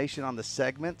explanation on the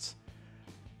segments.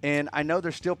 And I know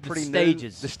they're still pretty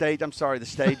stages. new. The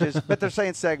stages. But they're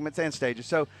saying segments and stages.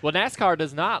 So NASCAR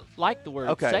does not like the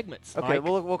word segments. Okay, Mike.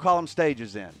 we'll call them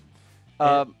stages then.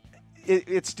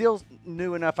 It's still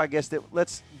new enough, I guess, that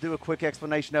let's do a quick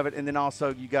explanation of it, and then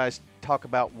also you guys talk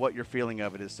about what your feeling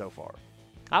of it is so far.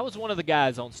 I was one of the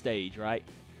guys on stage, right,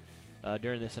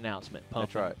 during this announcement,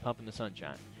 pumping the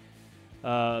sunshine.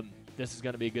 This is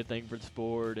going to be a good thing for the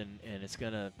sport, and it's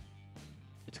going to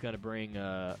bring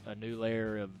a new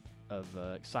layer of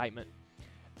excitement.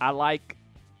 I like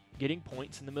getting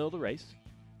points in the middle of the race.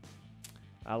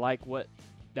 I like what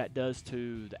that does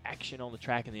to the action on the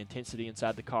track and the intensity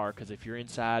inside the car, because if you're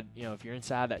inside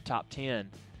that top 10,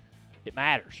 it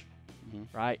matters,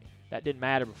 right? That didn't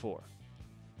matter before,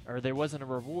 or there wasn't a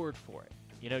reward for it.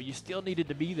 You still needed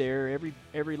to be there.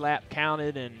 Every lap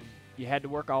counted, and you had to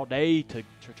work all day to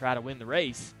try to win the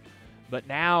race. But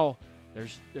now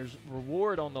there's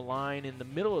reward on the line in the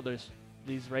middle of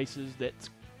these races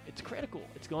it's critical.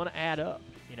 It's going to add up,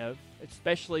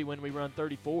 especially when we run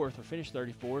 34th or finish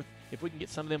 34th. If we can get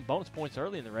some of them bonus points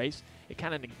early in the race, it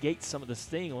kind of negates some of the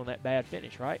sting on that bad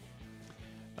finish, right?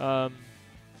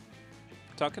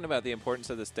 Talking about the importance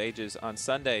of the stages, on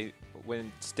Sunday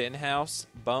when Stenhouse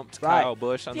bumped Kyle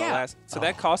Busch on the last,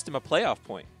 that cost him a playoff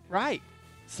point. Right.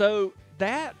 So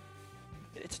that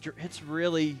it's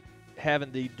really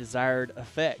having the desired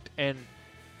effect. And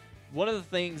one of the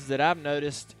things that I've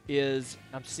noticed is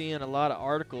I'm seeing a lot of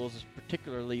articles,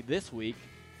 particularly this week,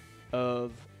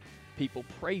 of people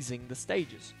praising the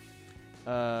stages.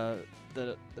 The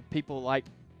people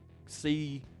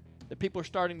the people are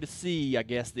starting to see, I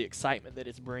guess, the excitement that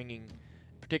it's bringing,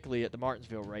 particularly at the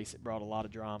Martinsville race. It brought a lot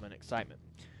of drama and excitement.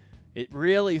 It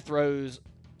really throws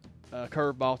a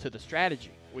curveball to the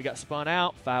strategy. We got spun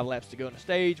out, 5 laps to go on the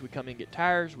stage. We come in, get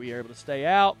tires. We are able to stay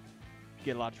out,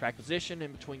 get a lot of track position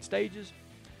in between stages.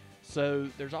 So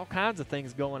there's all kinds of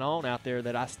things going on out there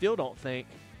that I still don't think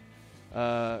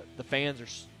the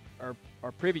fans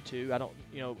are privy to. I don't,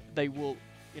 they will,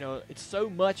 it's so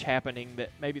much happening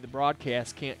that maybe the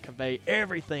broadcast can't convey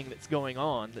everything that's going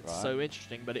on that's so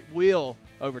interesting, but it will,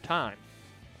 over time,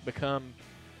 become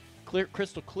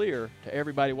crystal clear to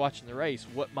everybody watching the race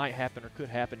what might happen or could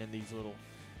happen in these little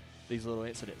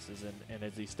incidences and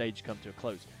as these stages come to a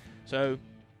close. So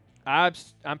I'm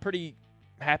pretty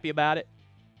happy about it.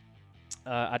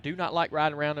 I do not like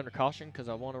riding around under caution because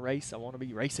I want to race. I want to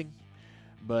be racing,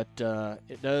 but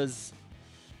it does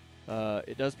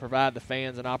provide the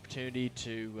fans an opportunity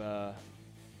to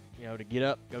to get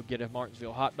up, go get a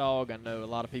Martinsville hot dog. I know a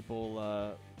lot of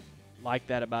people like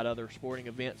that about other sporting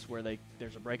events where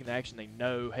there's a break in the action. They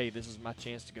know, hey, this is my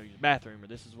chance to go use the bathroom, or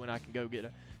this is when I can go get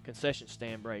a concession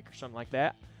stand break or something like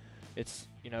that. It's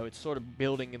it's sort of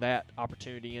building that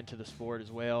opportunity into the sport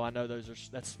as well. I know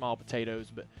that's small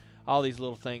potatoes, but all these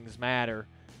little things matter.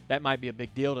 That might be a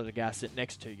big deal to the guy sitting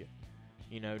next to you,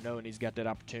 knowing he's got that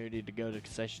opportunity to go to a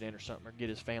concession stand or something, or get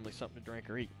his family something to drink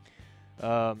or eat.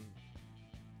 And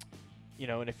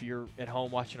if you're at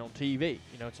home watching on TV,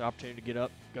 it's an opportunity to get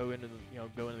up, go into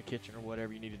the kitchen or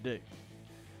whatever you need to do.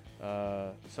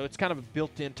 So it's kind of a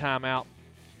built-in timeout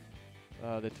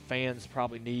that the fans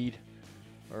probably need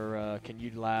or can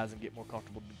utilize and get more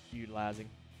comfortable utilizing.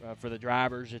 For the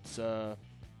drivers, it's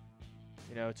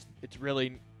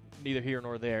really neither here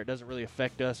nor there. It doesn't really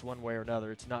affect us one way or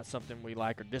another. It's not something we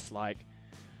like or dislike,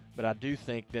 but I do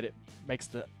think that it makes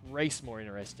the race more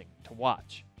interesting to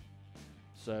watch.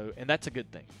 So, and that's a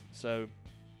good thing. So,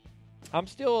 I'm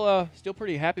still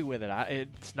pretty happy with it.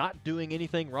 It's not doing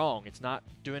anything wrong. It's not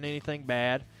doing anything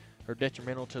bad or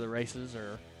detrimental to the races,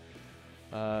 or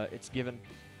it's given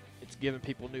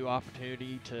people new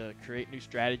opportunity to create new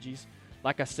strategies.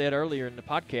 Like I said earlier in the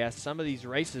podcast, some of these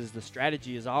races, the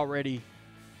strategy is already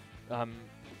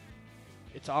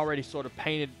it's already sort of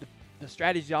painted. The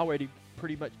strategy is already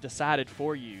pretty much decided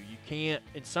for you. You can't,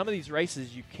 in some of these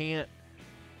races, you can't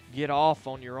get off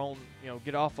on your own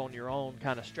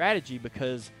kind of strategy,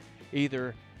 because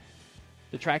either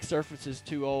the track surface is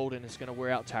too old and it's going to wear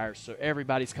out tires, so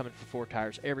everybody's coming for 4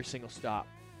 tires every single stop.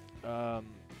 At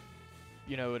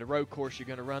a road course, you're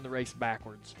going to run the race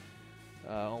backwards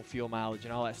on fuel mileage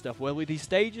and all that stuff. Well, with these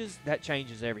stages, that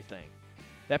changes everything.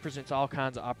 That presents all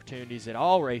kinds of opportunities at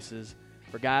all races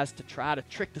for guys to try to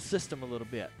trick the system a little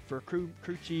bit, for a crew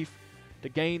chief to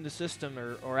game the system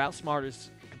or outsmart his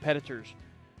competitors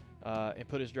and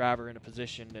put his driver in a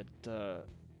position that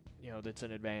that's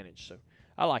an advantage. So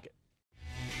I like it.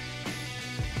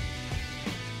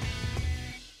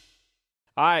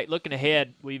 All right, looking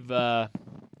ahead, we've got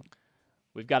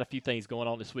a few things going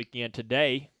on this weekend.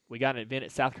 Today, we got an event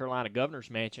at South Carolina Governor's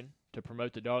Mansion to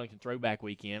promote the Darlington Throwback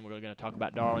Weekend. We're going to talk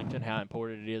about Darlington, how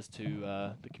important it is to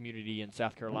the community in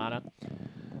South Carolina,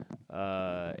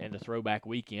 and the Throwback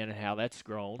Weekend and how that's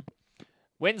grown.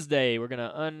 Wednesday, we're going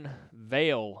to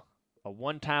unveil a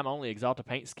one-time only Axalta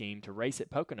paint scheme to race at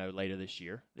Pocono later this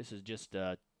year. This is just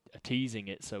teasing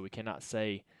it, so we cannot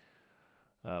say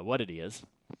what it is.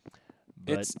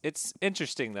 But it's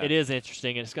interesting, though. It is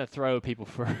interesting, and it's going to throw people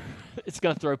for a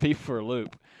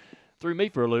loop. Threw me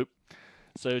for a loop.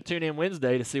 So tune in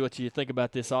Wednesday to see what you think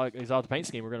about this Axalta paint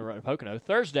scheme we're going to run at Pocono.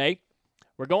 Thursday,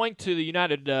 we're going to the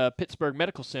United Pittsburgh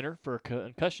Medical Center for a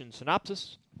concussion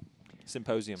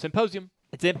symposium.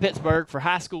 It's in Pittsburgh for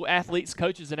high school athletes,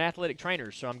 coaches, and athletic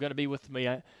trainers. So I'm going to be with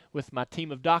my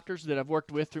team of doctors that I've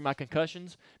worked with through my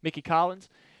concussions. Mickey Collins,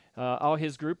 all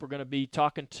his group. We're going to be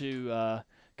talking to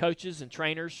coaches and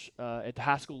trainers at the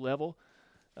high school level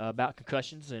about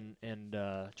concussions and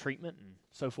treatment and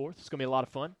so forth. It's going to be a lot of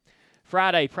fun.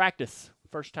 Friday, practice.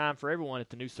 First time for everyone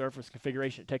at the new surface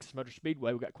configuration at Texas Motor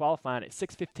Speedway. We've got qualifying at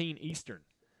 6:15 Eastern.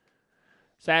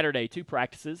 Saturday, 2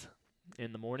 practices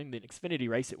in the morning. The Xfinity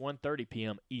race at 1:30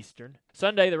 p.m. Eastern.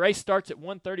 Sunday, the race starts at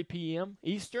 1:30 p.m.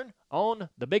 Eastern on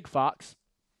the Big Fox,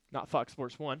 not Fox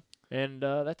Sports 1. And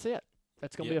that's it.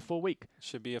 That's going to be a full week.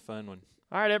 Should be a fun one.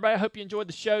 All right, everybody, I hope you enjoyed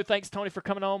the show. Thanks, Tony, for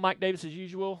coming on. Mike Davis, as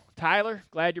usual. Tyler,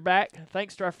 glad you're back.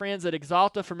 Thanks to our friends at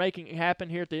Axalta for making it happen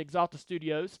here at the Axalta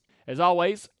Studios. As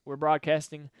always, we're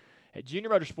broadcasting at Junior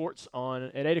Motorsports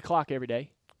at 8 o'clock every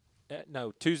day.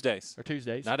 No, Tuesdays. Or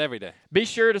Tuesdays. Not every day. Be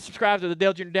sure to subscribe to the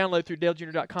Dale Jr. Download through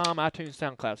DaleJr.com, iTunes,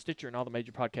 SoundCloud, Stitcher, and all the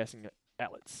major podcasting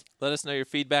outlets. Let us know your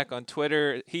feedback on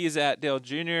Twitter. He's at Dale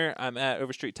Jr. I'm at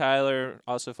Overstreet Tyler.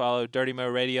 Also follow Dirty Mo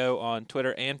Radio on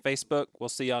Twitter and Facebook. We'll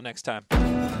see y'all next time.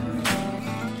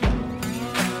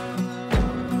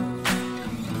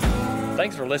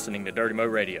 Thanks for listening to Dirty Mo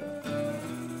Radio.